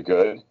 is very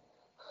good.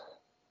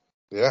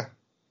 Yeah.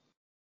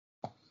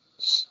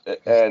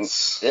 And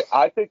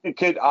I think the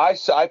kid, I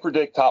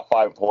predict top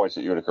 5 points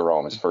at Utica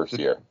Rome his first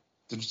year.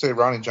 Did you say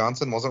Ronnie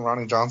Johnson? Wasn't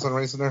Ronnie Johnson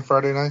racing there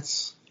Friday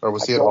nights? Or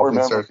was he at Albany?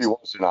 I don't remember if he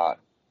was or not.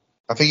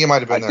 I think he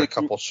might have been there a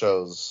couple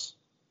shows.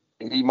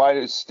 He might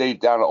have stayed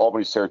down at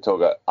Albany,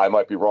 Saratoga. I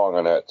might be wrong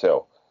on that,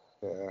 too.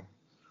 Yeah. For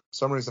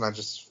some reason, I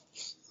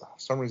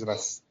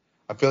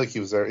feel like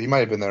he was there. He might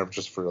have been there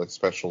just for,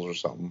 specials or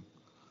something.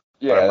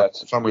 Yeah,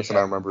 for some reason,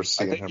 I remember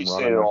seeing him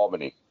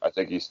running. I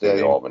think he stayed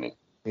in Albany. Albany.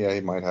 Yeah,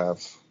 he might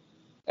have.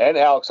 And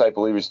Alex, I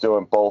believe, is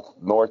doing both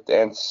North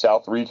and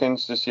South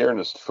regions this year in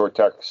the Short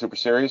Track Super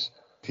Series.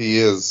 He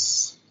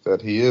is. I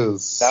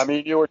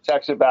mean, you were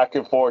texting back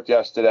and forth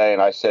yesterday,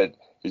 and I said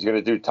he's going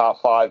to do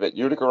top 5 at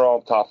Utica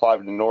Rome, top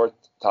 5 in the North,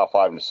 top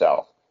 5 in the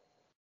South.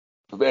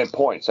 And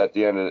points at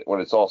the end of it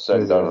when it's all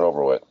said and done and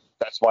over with.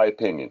 That's my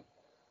opinion.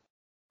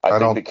 I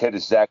think the kid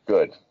is that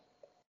good.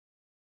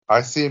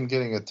 I see him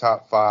getting a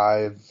top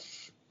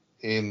 5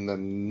 in the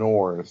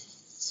North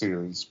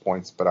Series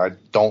points, but I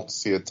don't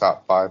see a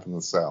top 5 in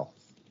the South.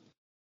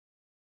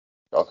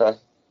 Okay.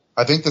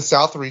 I think the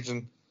South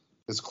region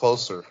is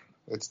closer.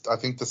 I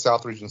think the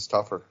South region is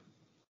tougher.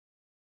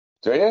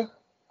 Do you?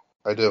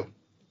 I do.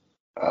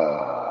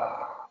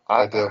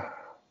 I do.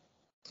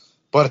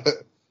 But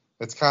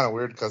it's kind of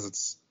weird because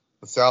it's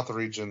the South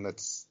region.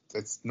 It's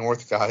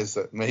North guys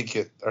that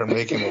are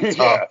making it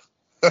tough.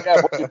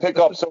 Yeah, but you pick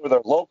up some of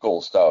their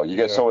locals, though. You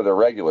get some of their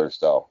regulars,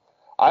 though.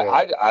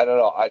 I don't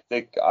know. I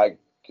think I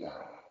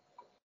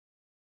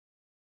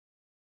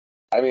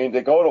mean,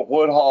 they go to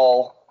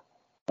Woodhull.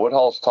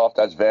 Woodhull's tough.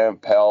 That's Van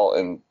Pelt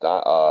and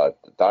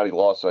Donnie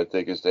Lawson, I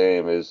think his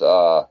name is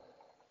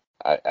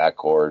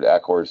Accord.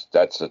 Accord's,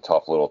 that's a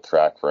tough little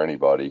track for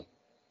anybody.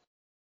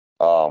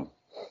 I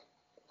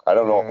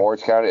don't know if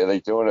Orange County, are they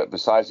doing it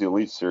besides the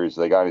Elite Series?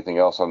 They got anything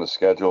else on the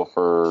schedule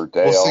for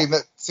Dale?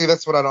 Well, see,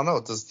 that's what I don't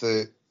know. Does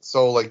the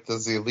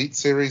Elite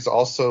Series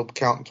also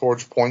count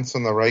towards points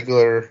in the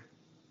regular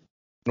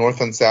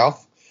North and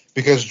South?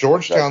 Because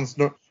Georgetown's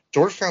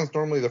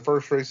normally the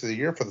first race of the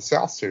year for the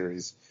South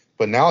Series,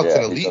 but now it's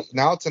an elite.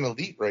 Now it's an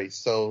elite race.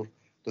 So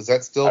does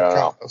that still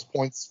count as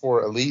points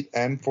for Elite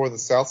and for the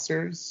South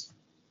Series?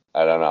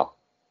 I don't know.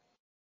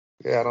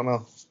 Yeah, I don't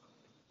know.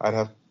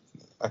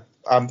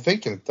 I'm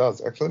thinking it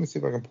does. Actually, let me see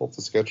if I can pull up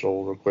the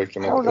schedule real quick.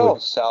 I don't know.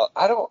 South.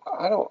 I don't.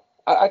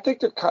 I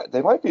think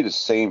they might be the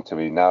same to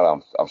me now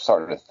that I'm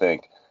starting to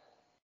think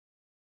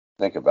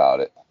about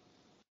it.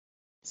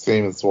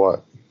 Same as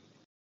what?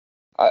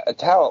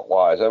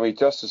 Talent-wise, I mean,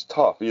 just as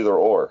tough, either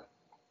or.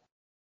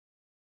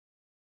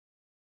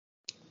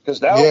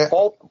 Because now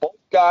both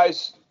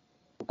guys,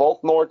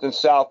 both North and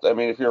South, I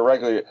mean, if you're a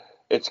regular,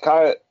 it's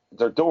kind of,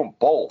 they're doing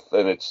both,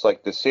 and it's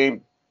like the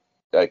same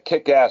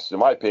kick-ass, in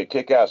my opinion,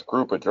 kick-ass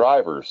group of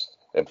drivers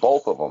in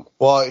both of them.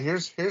 Well,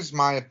 here's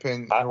my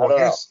opinion.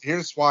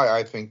 Here's why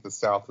I think the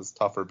South is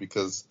tougher,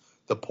 because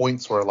the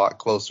points were a lot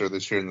closer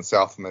this year in the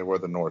South than they were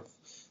the North.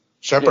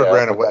 Shepard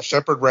ran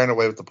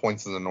away with the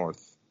points in the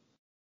North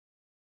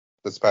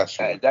this past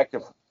year.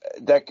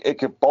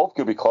 Both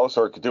could be close,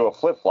 or it could do a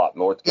flip flop.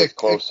 North gets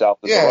close, South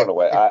is a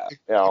runaway.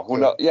 Who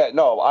knows? Yeah,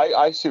 no,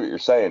 I see what you're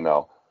saying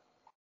though.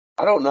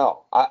 I don't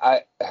know.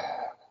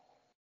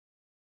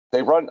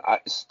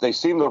 They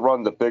seem to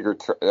run the bigger.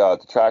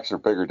 The tracks are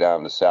bigger down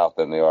in the South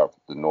than they are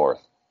the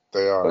North.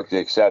 They are, with the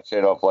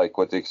exception of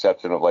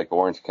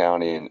Orange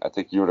County, and I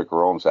think Utica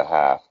Rome's a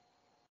half.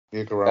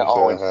 Utica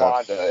Rome's a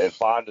half. And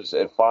Fonda's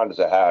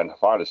a half. And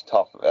Fonda's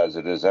tough as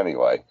it is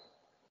anyway.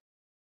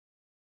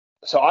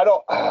 So I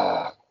don't.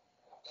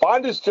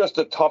 Fonda's just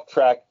a tough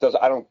track.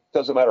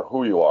 Doesn't matter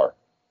who you are.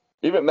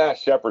 Even Matt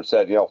Shepard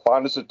said,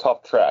 Fonda's a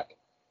tough track.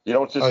 You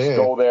don't just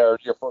go there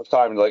your first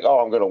time and be like,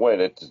 oh, I'm going to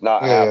win. It's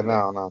not happening.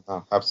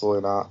 No,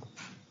 absolutely not.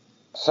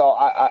 So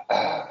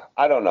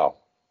I don't know.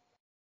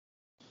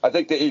 I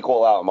think they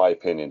equal out, in my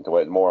opinion.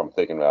 The more I'm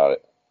thinking about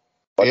it.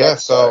 But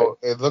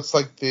it looks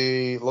like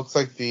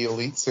the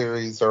Elite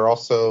Series are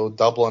also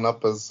doubling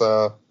up as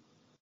the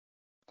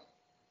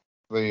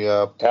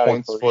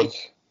points for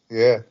each.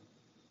 Yeah.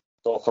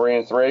 So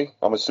 3-3,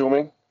 I'm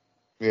assuming.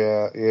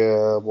 Yeah.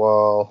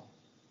 Well,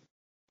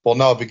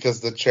 no,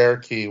 because the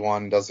Cherokee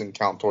one doesn't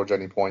count towards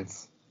any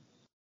points.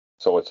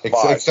 So it's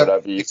 5.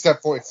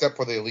 Except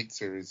for the Elite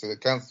Series,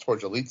 it counts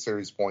towards Elite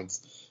Series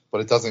points,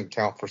 but it doesn't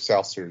count for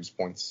South Series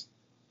points.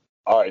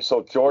 All right,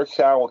 so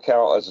Georgetown will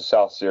count as a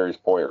South Series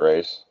point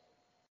race.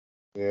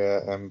 Yeah,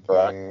 and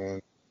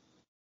correct.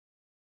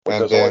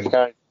 Orange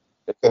County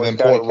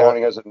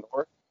counting as a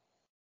North?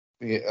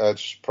 Yeah,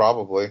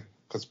 probably,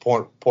 because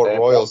Port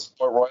Royal's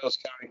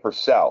counting for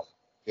South.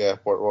 Yeah,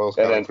 Port Royal's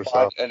counting for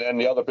South. And then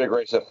the other big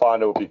race at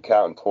Fonda would be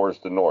counting towards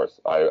the North.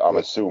 I'm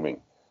assuming.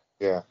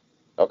 Yeah.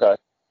 Okay.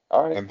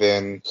 All right. And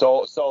then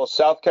so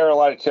South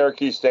Carolina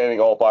Cherokee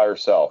standing all by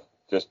herself,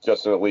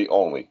 just an Elite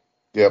only.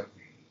 Yep.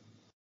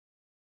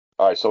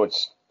 All right,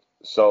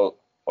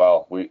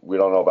 we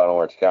don't know about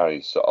Orange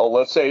County. So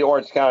let's say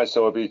Orange County,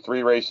 so it'd be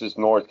 3 races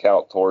North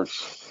count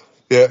towards.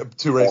 Yeah,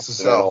 2 races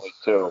South.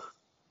 Only 2.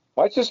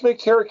 Might just make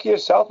Cherokee a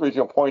South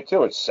regional point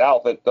too. It's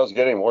South. It doesn't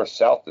get any more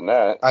South than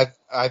that.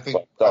 I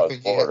think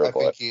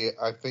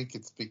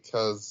it's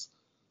because,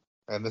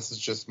 and this is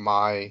just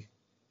my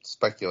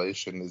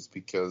speculation, is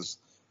because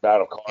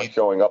amount of cars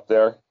showing up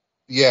there.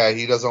 Yeah,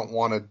 he doesn't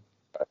want to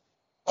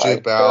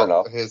jib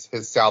out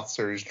his South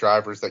Series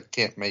drivers that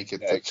can't make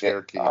it to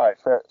Cherokee. All right,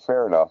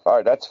 fair enough. All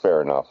right, that's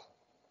fair enough.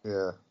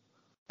 Yeah,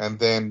 and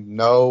then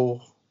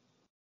no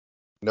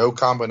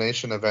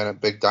combination event at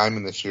Big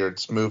Diamond this year.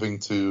 It's moving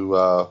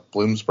to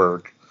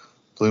Bloomsburg.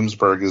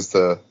 Bloomsburg is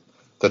the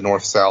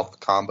North-South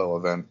combo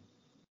event.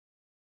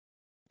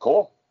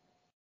 Cool.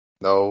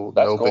 No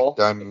cool.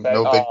 Big Diamond,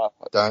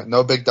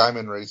 no Big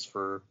Diamond race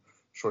for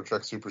Short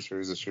Track Super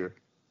Series this year.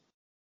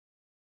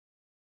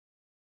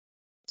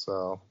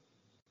 So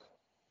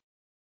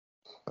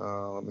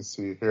let me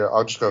see here.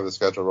 I'll just go over the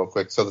schedule real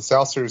quick. So the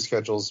South Series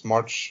schedule is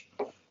March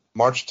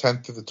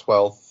 10th through the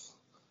 12th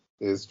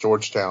is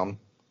Georgetown.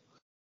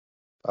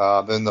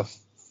 Then the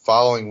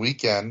following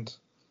weekend,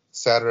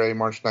 Saturday,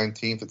 March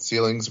 19th at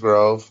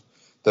Selinsgrove.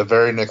 The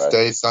very next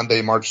day,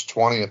 Sunday, March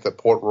 20th at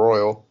Port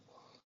Royal.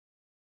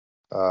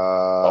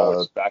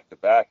 It's back to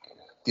back.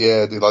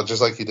 Yeah,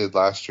 just like you did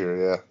last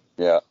year.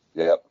 Yeah.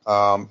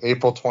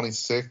 April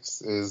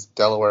 26th is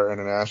Delaware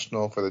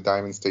International for the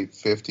Diamond State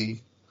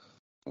 50.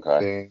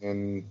 Okay.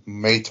 Then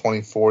May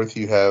 24th,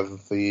 you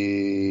have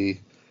the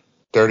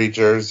Dirty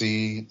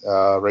Jersey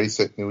race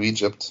at New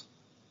Egypt.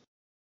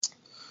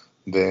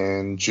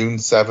 Then June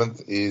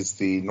 7th is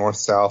the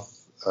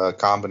North-South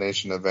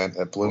combination event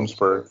at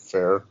Bloomsburg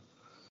Fair.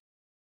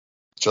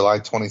 July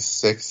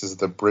 26th is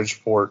the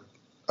Bridgeport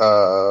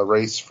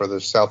race for the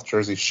South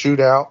Jersey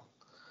Shootout.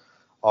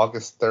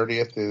 August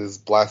 30th is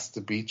Blast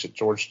the Beach at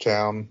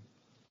Georgetown.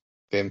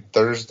 Then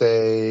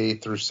Thursday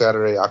through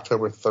Saturday,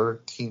 October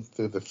 13th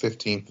through the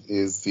 15th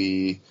is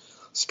the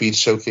Speed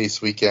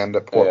Showcase weekend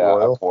at Port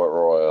Royal. Port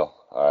Royal.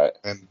 All right.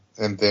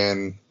 And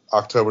then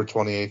October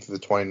 28th to the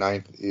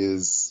 29th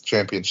is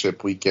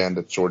Championship weekend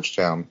at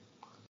Georgetown.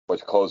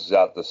 Which closes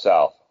out the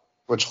South.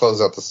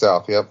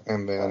 Yep.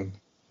 And then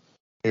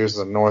here's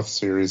the North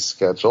Series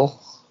schedule.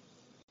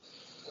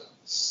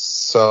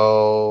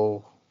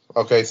 So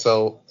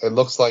it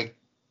looks like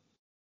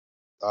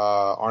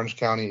Orange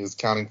County is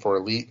counting for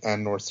Elite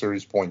and North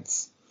Series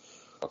points.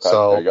 Okay,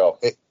 there you go.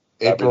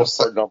 April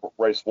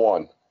race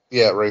 1.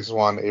 Yeah, race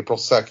 1. April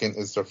 2nd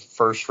is the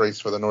first race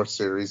for the North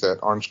Series at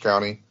Orange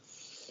County.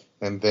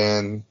 And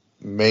then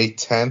May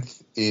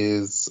 10th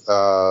is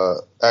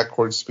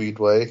Accord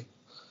Speedway.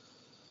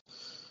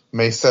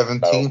 May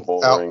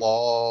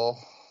 17th,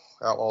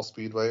 Outlaw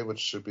Speedway, which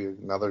should be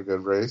another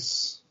good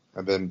race.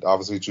 And then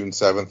obviously June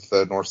 7th,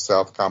 the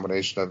North-South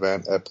combination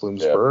event at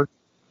Bloomsburg.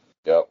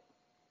 Yep.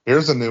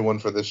 Here's a new one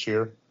for this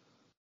year.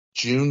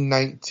 June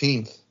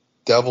 19th,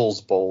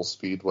 Devil's Bowl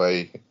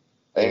Speedway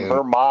in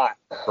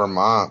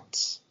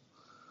Vermont.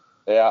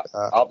 Yeah,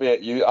 I'll be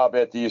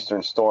at the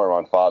Eastern Storm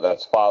on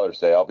That's Father's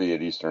Day. I'll be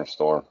at Eastern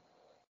Storm.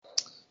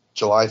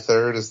 July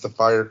 3rd is the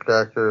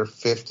Firecracker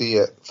 50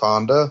 at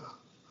Fonda.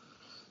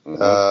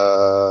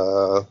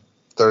 Mm-hmm.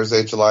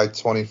 Thursday, July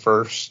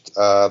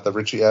 21st, the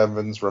Richie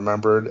Evans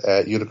Remembered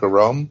at Utica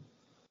Rome.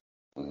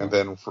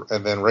 Mm-hmm.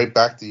 And then right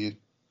back to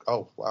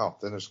oh wow,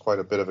 then there's quite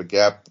a bit of a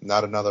gap.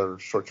 Not another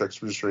short track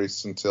speed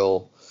race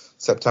until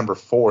September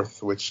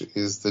 4th, which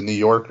is the New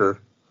Yorker,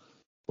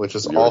 which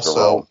is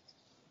also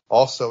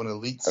an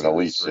elite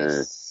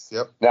series.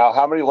 Yep. Now,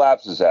 how many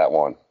laps is that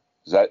one?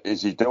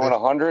 Is he doing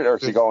 100 or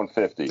is he going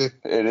 50?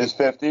 It is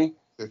 50?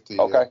 50.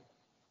 Okay. Yeah.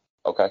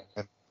 Okay.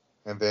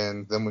 And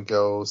then we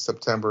go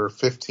September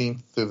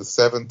 15th through the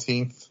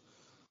 17th.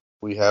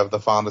 We have the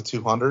Fonda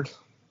 200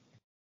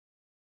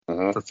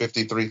 for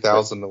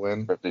 $53,000 to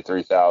win.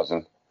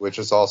 $53,000. Which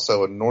is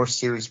also a North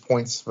Series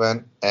points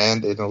event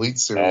and an Elite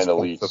Series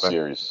points event.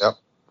 Series. Yep.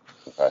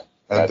 Okay.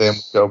 And then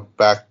we go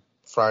back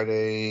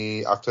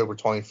Friday, October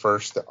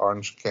 21st at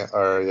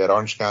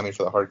Orange County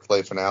for the Hard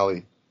Clay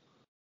finale.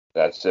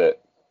 That's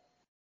it.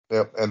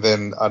 Yep. And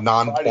then a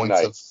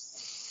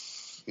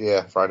non-points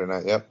Friday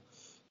night. Yep.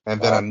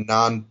 And then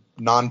a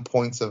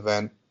non-points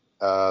event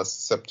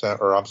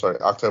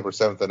October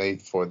 7th and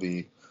 8th for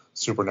the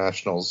Super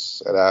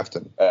Nationals at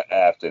Afton.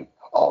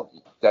 Oh,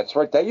 that's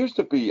right. That used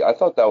to be. I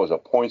thought that was a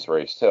points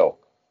race too.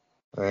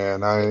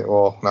 And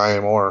not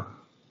anymore.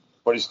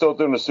 But he's still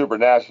doing the Super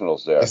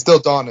Nationals there. He's still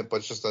doing it, but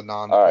it's just a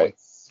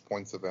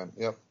non-points event.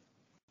 Yep.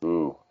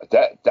 Ooh,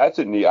 that's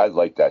a neat. I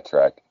like that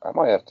track. I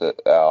might have to.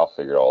 I'll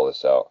figure all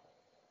this out.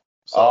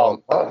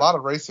 So a lot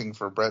of racing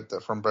from Brett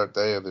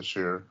Daya this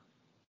year.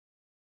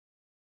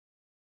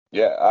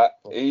 Yeah,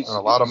 he's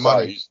a lot of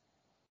money.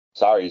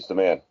 He's the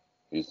man.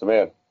 He's the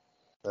man.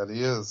 That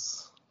he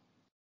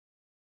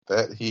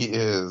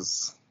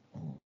is.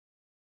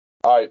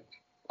 All right.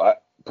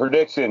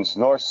 Predictions.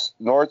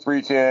 North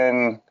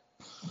Region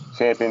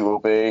champion will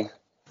be.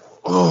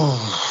 I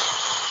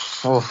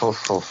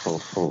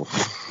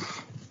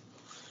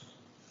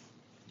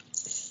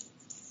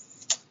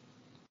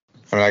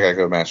mean, I gotta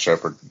go Matt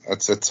Shepard.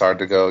 It's hard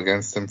to go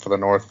against him for the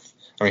North.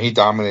 I mean, he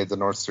dominated the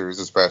North Series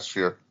this past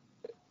year.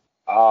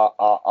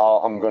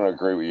 I'm gonna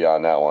agree with you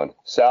on that one.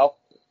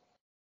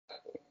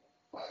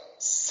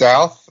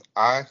 South,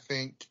 I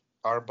think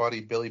our buddy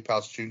Billy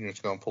Pouch Jr.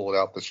 is going to pull it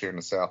out this year in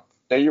the South.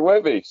 There you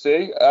with me.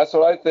 See, that's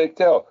what I think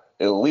too.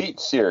 Elite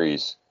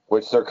Series,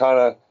 which they're kind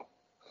of.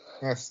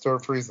 Yeah,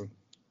 Stuart Friesen.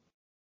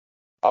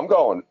 I'm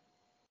going.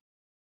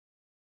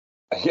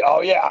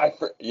 Oh yeah,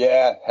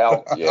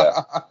 hell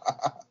yeah.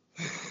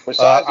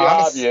 Besides the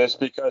obvious,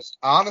 because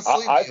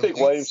honestly, I think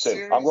Williamson.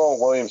 Series, I'm going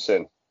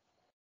Williamson.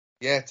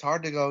 Yeah, it's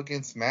hard to go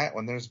against Matt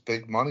when there's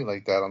big money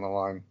like that on the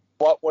line.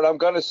 But what I'm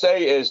going to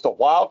say is the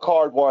wild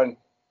card one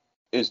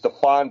is the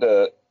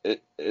Fonda.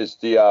 Is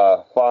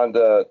the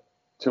Fonda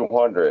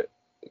 200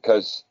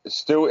 because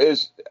Stu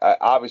is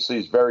obviously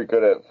he's very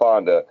good at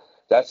Fonda.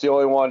 That's the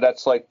only one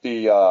that's like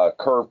the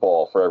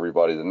curveball for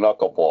everybody, the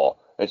knuckleball.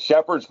 And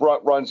Shepard's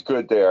runs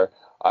good there.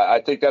 I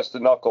think that's the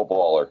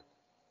knuckleballer.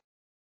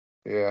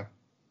 Yeah.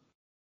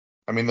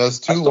 I mean, those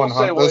two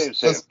 100,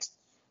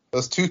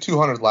 those two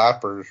 200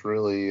 lappers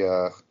really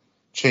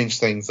change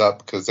things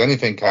up because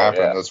anything can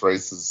happen in those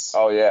races.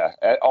 Oh yeah.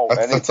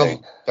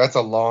 Anything. That's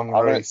a long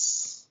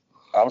race.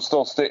 I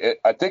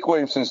think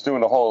Williamson's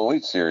doing the whole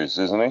Elite Series,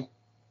 isn't he?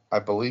 I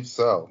believe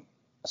so.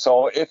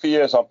 So if he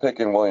is, I'm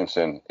picking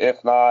Williamson.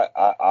 If not,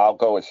 I'll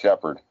go with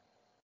Shepard.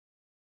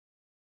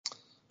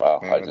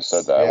 Wow, man, I just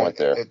said that. I went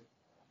there.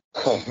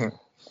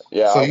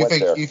 Yeah. So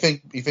you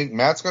think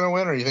Matt's going to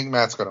win, or you think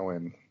Matt's going to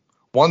win?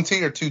 1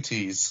 T or 2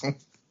 Ts?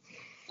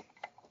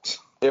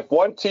 If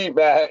 1 T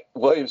Matt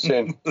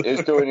Williamson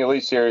is doing the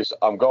Elite Series,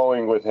 I'm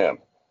going with him.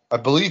 I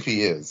believe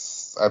he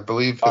is. I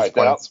believe his All right,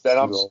 then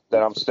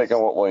I'm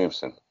sticking with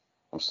Williamson.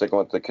 I'm sticking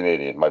with the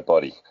Canadian, my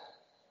buddy.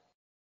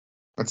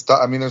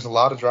 There's a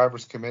lot of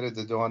drivers committed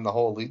to doing the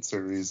whole Elite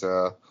Series.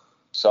 So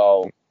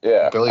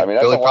yeah, that's a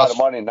lot of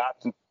money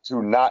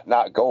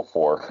not go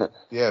for.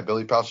 Yeah,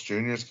 Billy Pouch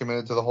Jr. is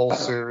committed to the whole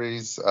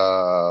series.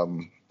 I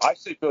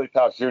think Billy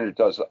Pouch Jr.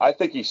 does. I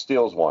think he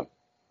steals one,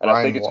 and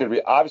I think it's going to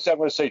be. Obviously, I'm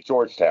going to say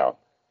Georgetown.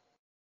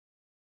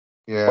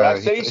 Yeah, but I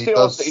say he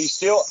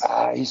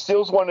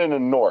steals one in the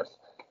North.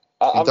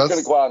 I'm just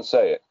going to go out and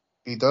say it.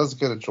 He does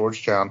get a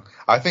Georgetown.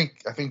 I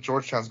think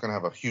Georgetown's going to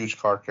have a huge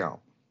car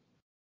count.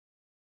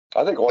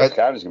 I think Orange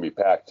County's going to be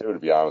packed, too, to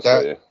be honest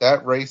with you.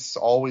 That race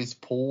always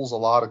pulls a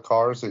lot of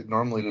cars. It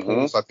normally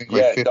pulls, I think,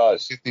 50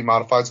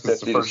 modifieds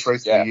because it's the first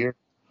race of the year.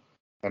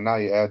 And now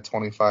you add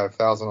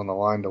 25,000 on the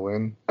line to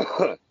win.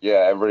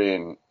 Yeah,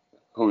 everybody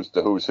who's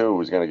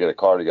who's going to get a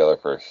car together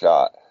for a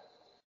shot.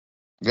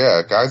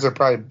 Yeah, guys are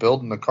probably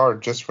building the car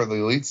just for the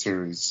Elite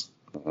Series.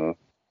 Mm-hmm.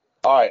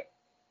 All right.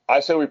 I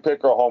say we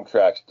pick our home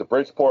tracks. The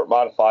Bridgeport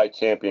Modified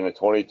Champion in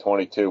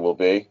 2022 will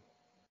be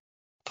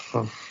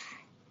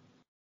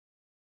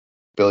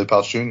Billy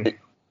Phelps Jr.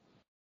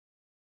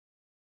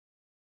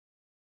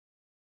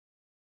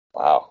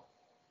 Wow.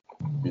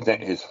 You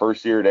think his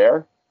first year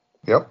there?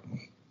 Yep.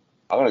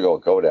 I'm gonna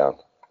go down.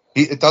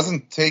 It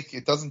doesn't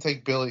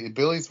take Billy.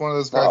 Billy's one of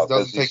those guys. It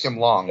doesn't take him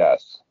long.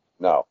 Yes.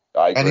 No,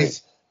 I agree.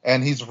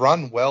 And he's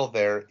run well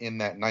there in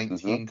that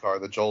 19 car,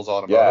 the Joel's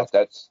Automotive.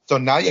 Yeah, so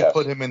now you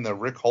put him in the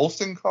Rick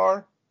Holston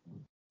car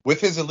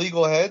with his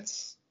illegal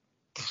heads.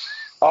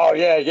 Oh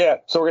yeah.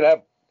 So we're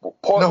gonna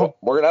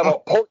have a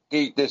port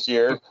gate this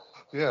year.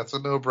 Yeah, it's a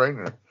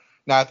no-brainer.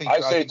 No, I think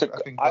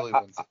Billy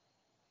wins it.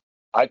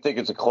 I think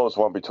it's a close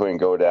one between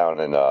Go Down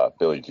and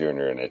Billy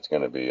Jr. and it's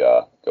gonna be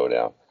Go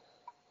Down.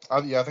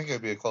 Yeah, I think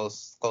it'd be a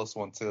close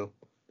one too.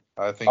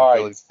 I think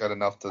Billy's got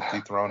enough to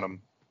dethrone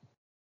him.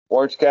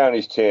 Orange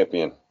County's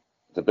champion,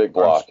 the big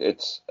block.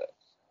 It's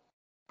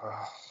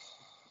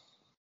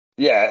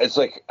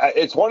like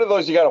it's one of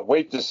those you got to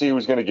wait to see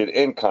who's going to get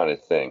in kind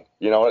of thing.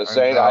 You know what I'm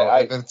saying?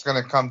 It's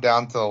going to come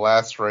down to the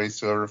last race.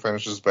 Whoever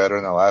finishes better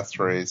in the last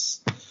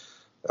race.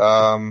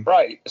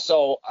 Right.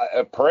 So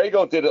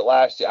Parego did it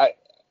last year.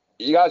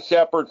 You got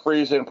Shepard,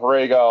 Friesen,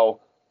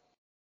 Parego.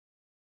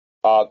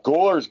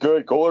 Goular's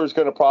good. Goular's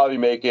going to probably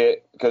make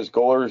it because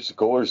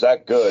Goular's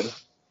that good.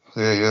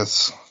 Yeah, he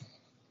is.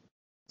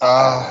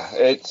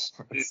 It's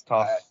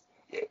tough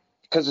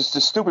because it's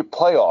the stupid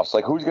playoffs.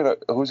 Like who's gonna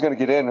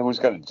get in? And who's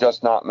gonna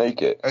just not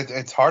make it?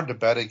 It's hard to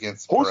bet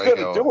against. Who's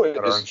gonna do it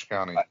at Orange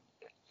County?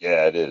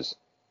 Yeah, it is.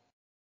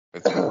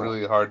 It's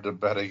really hard to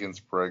bet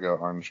against Parego,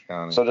 Orange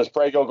County. So does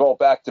Parego go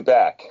back to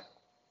back?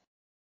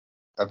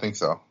 I think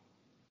so.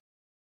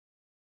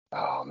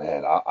 Oh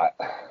man,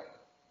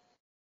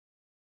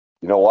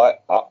 you know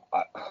what?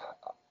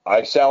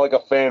 I sound like a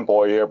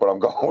fanboy here, but I'm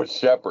going with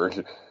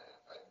Shepard.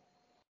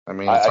 I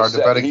mean, it's hard to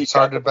bet. It's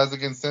hard to bet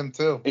against him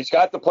too. He's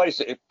got the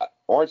place.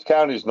 Orange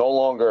County is no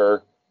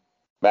longer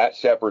Matt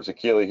Shepard's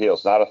Achilles heel.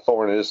 It's not a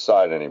thorn in his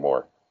side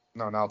anymore.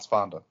 No, now it's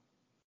Fonda.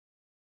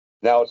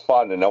 Now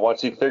once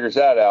he figures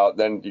that out,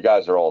 then you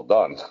guys are all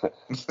done.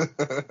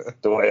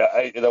 the way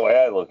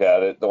I look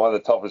at it, one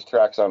of the toughest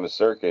tracks on the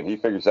circuit. He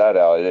figures that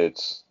out.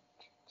 It's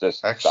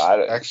just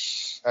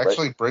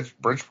actually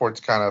Bridgeport's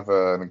kind of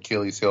an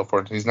Achilles heel for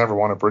him. He's never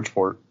won at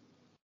Bridgeport.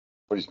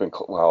 But he's been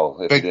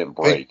he didn't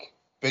break.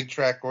 Big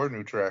track or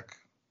new track,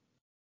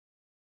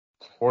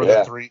 or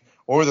the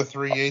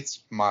 3/8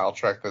 mile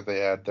track that they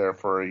had there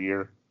for a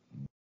year.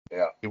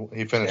 Yeah,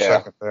 he finished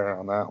second there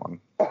on that one.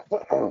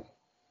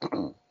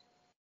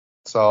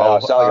 So I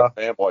sound like a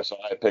fanboy, so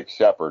I picked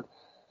Shepard.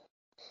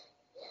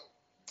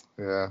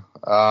 Yeah.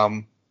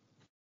 No,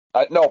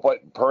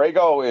 but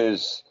Parego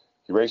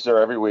he races there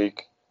every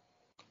week.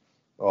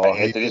 Oh, and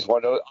Anthony's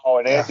one of those. Oh,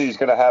 and Anthony's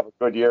going to have a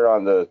good year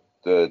on the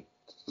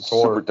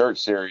Super Dirt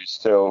Series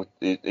too.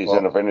 He's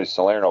in a vintage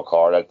Salerno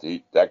car.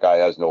 That guy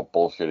has no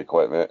bullshit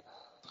equipment.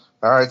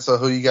 All right, so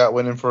who you got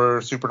winning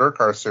for Super Dirt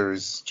Car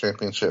Series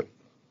championship?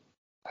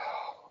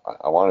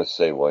 I want to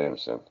say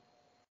Williamson.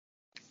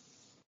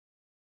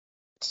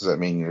 Does that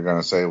mean you're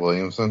going to say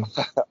Williamson?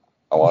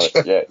 I want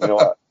to. Yeah, you know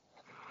what?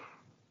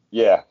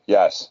 Yeah.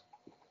 Yes.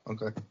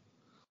 Okay.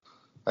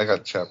 I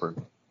got Shepard.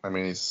 I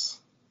mean, he's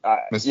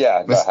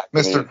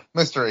Mr.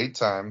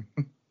 8-time.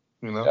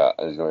 You know? Yeah,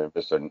 he's going to be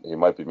Mr. He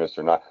might be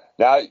Mr. 9.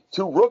 Now,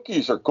 two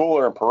rookies are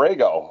Goular and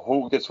Parego.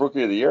 Who gets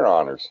Rookie of the Year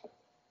honors?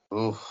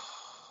 Ooh,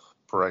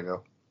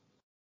 Parego.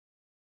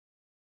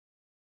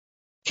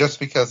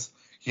 Just because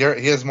he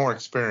has more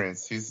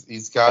experience.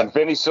 He's got. And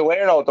Vinny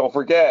Salerno, don't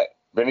forget.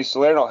 Vinny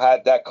Salerno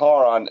had that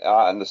car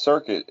on the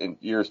circuit in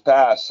years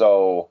past.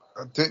 So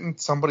didn't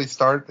somebody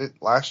start it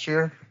last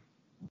year?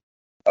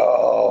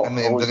 Oh, and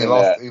then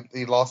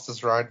he lost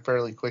his ride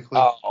fairly quickly.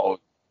 Oh,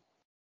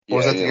 yeah, or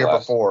was that the year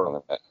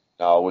before?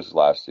 No, it was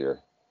last year.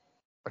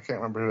 I can't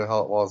remember who the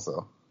hell it was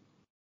though.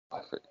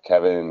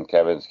 Kevin Root.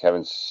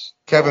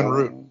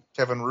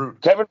 Kevin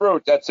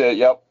Root. That's it.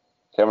 Yep,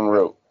 Kevin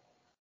Root.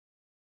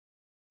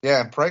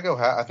 Yeah, and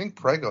I think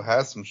Parego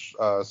has some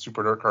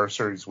Super Dirt Car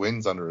Series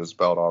wins under his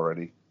belt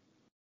already.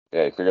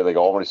 Yeah, you figure they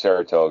go over to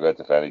Saratoga,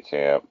 defending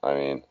champ. I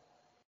mean,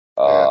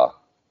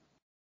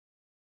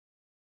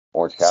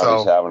 Orange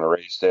County's having a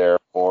race there,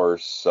 of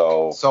course.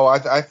 So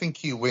I think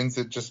he wins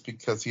it just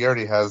because he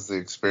already has the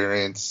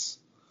experience.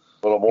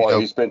 A little more.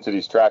 He's been to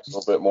these tracks a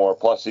little bit more.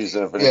 Plus, he's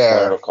in a vintage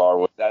Salerno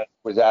car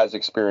with as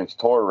experienced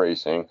tour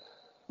racing.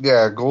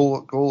 Yeah,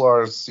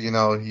 Goular's.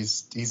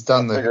 He's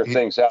done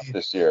things out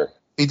this year.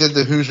 He did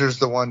the Hoosiers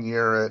the 1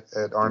 year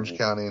at Orange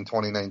County in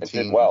 2019. It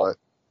did well.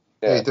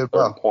 But, he did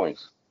well.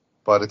 Points.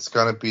 But it's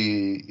going to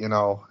be, there's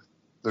going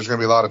to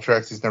be a lot of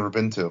tracks he's never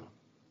been to.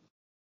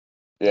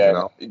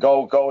 Yeah,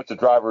 go with the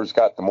driver who's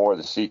got the more of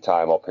the seat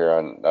time up here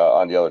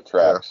on the other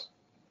tracks.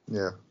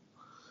 Yeah.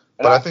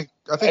 But I think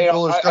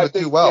Goular's going to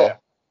do well. Yeah.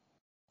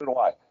 So do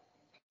I.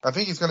 I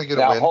think he's going to get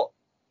a win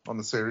on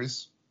the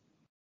series.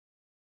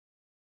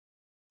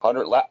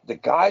 100 lap. The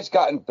guy's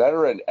gotten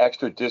better at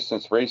extra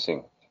distance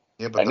racing.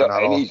 Yeah, but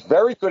he's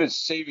very good at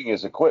saving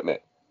his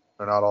equipment.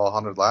 They're not all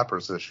 100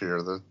 lappers this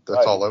year. That's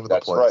right. all over the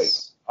That's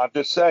place. Right. I'm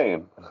just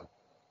saying.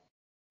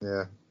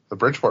 Yeah, the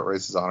Bridgeport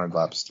race is 100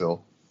 laps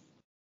still,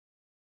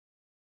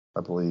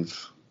 I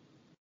believe.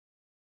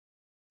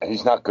 And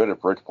he's not good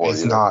at Bridgeport.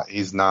 He's not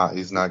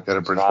good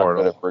at Bridgeport.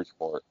 Not good at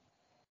Bridgeport.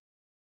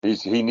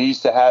 He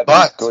needs to have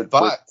a good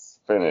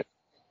finish.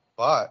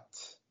 But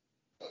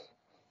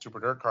Super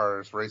Dirt Car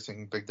is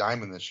racing Big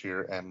Diamond this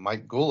year, and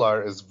Mike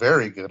Goulart is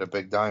very good at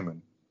Big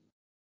Diamond.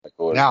 Mike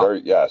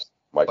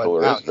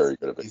Goulart is very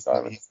good at Big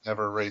Diamond. He's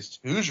never raced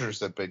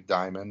Hoosiers at Big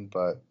Diamond,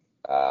 but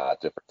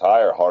different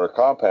tire, harder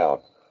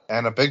compound,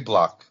 and a big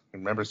block.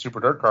 Remember, Super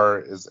Dirt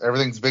Car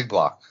everything's big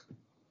block.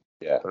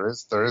 Yeah, there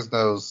is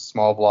no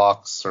small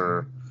blocks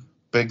or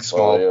big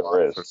small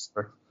blocks.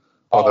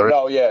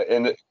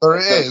 And there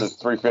is. It's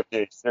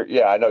 358.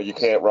 Yeah, I know you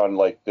can't run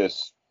like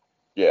this.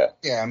 Yeah.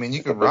 Yeah, I mean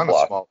you can run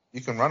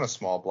a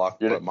small block,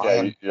 but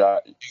you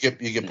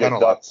get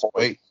penalized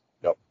weight.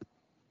 Yep.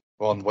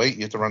 Well, in weight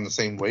you have to run the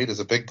same weight as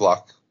a big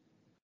block.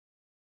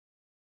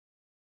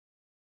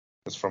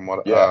 It's from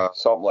what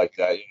something like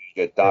that. You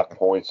get dock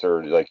points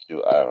or I don't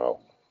know,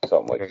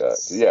 something like that.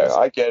 Yeah,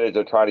 I get it.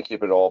 They're trying to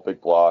keep it all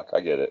big block.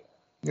 I get it.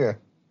 Yeah,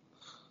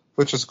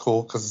 which is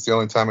cool because it's the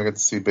only time I get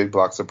to see big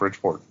blocks at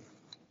Bridgeport.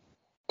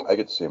 I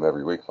get to see them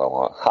every week if I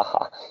want.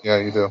 Yeah,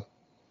 you do.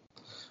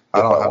 I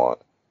want.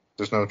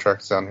 There's no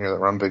tracks down here that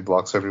run big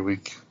blocks every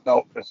week.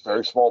 No, it's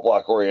very small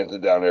block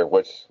oriented down there,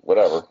 which,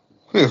 whatever.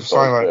 Yeah, it's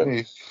fine by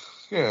me.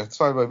 Yeah, it's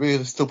fine by me.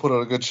 They still put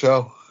on a good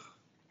show.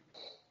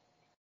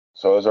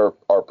 So is our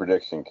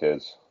prediction,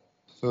 kids.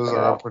 Those are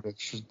our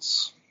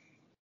predictions.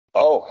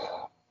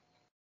 Oh,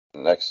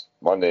 next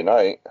Monday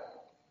night,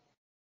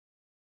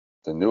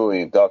 the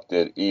newly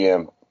inducted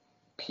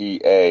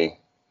EMPA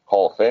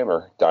Hall of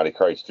Famer, Donnie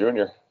Kreitz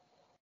Jr.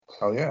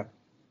 Oh, yeah.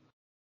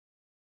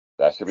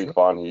 That should be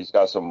fun. He's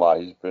got some.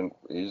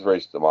 He's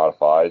raced the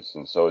modifieds,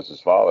 and so is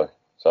his father.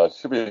 So it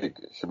should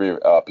be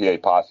a PA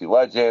Posse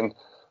legend.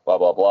 Blah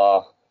blah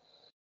blah.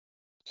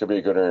 Should be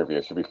a good interview.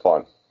 It should be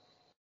fun.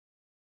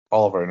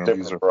 All of our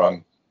interviews are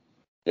fun.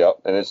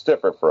 Yep, and it's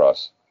different for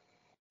us.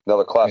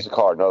 Another classic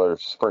car, another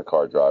sprint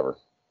car driver.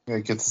 Yeah,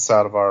 it gets us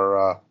out of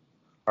our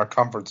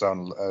comfort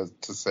zone,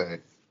 to say.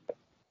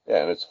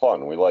 Yeah, and it's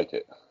fun. We like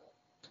it.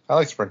 I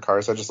like sprint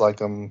cars. I just like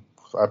them.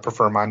 I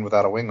prefer mine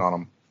without a wing on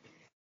them.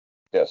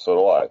 Yeah, so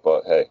do I.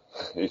 But hey,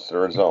 each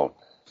to his own.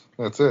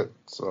 That's it.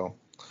 So,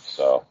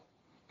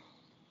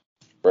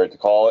 ready to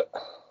call it?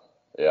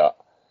 Yeah.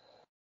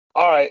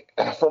 All right.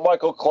 For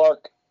Michael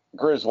Clark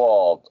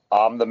Griswold,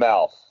 I'm the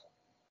mouth,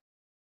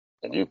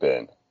 and you've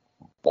been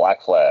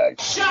Black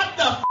Flag. Shut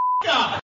the f*** up!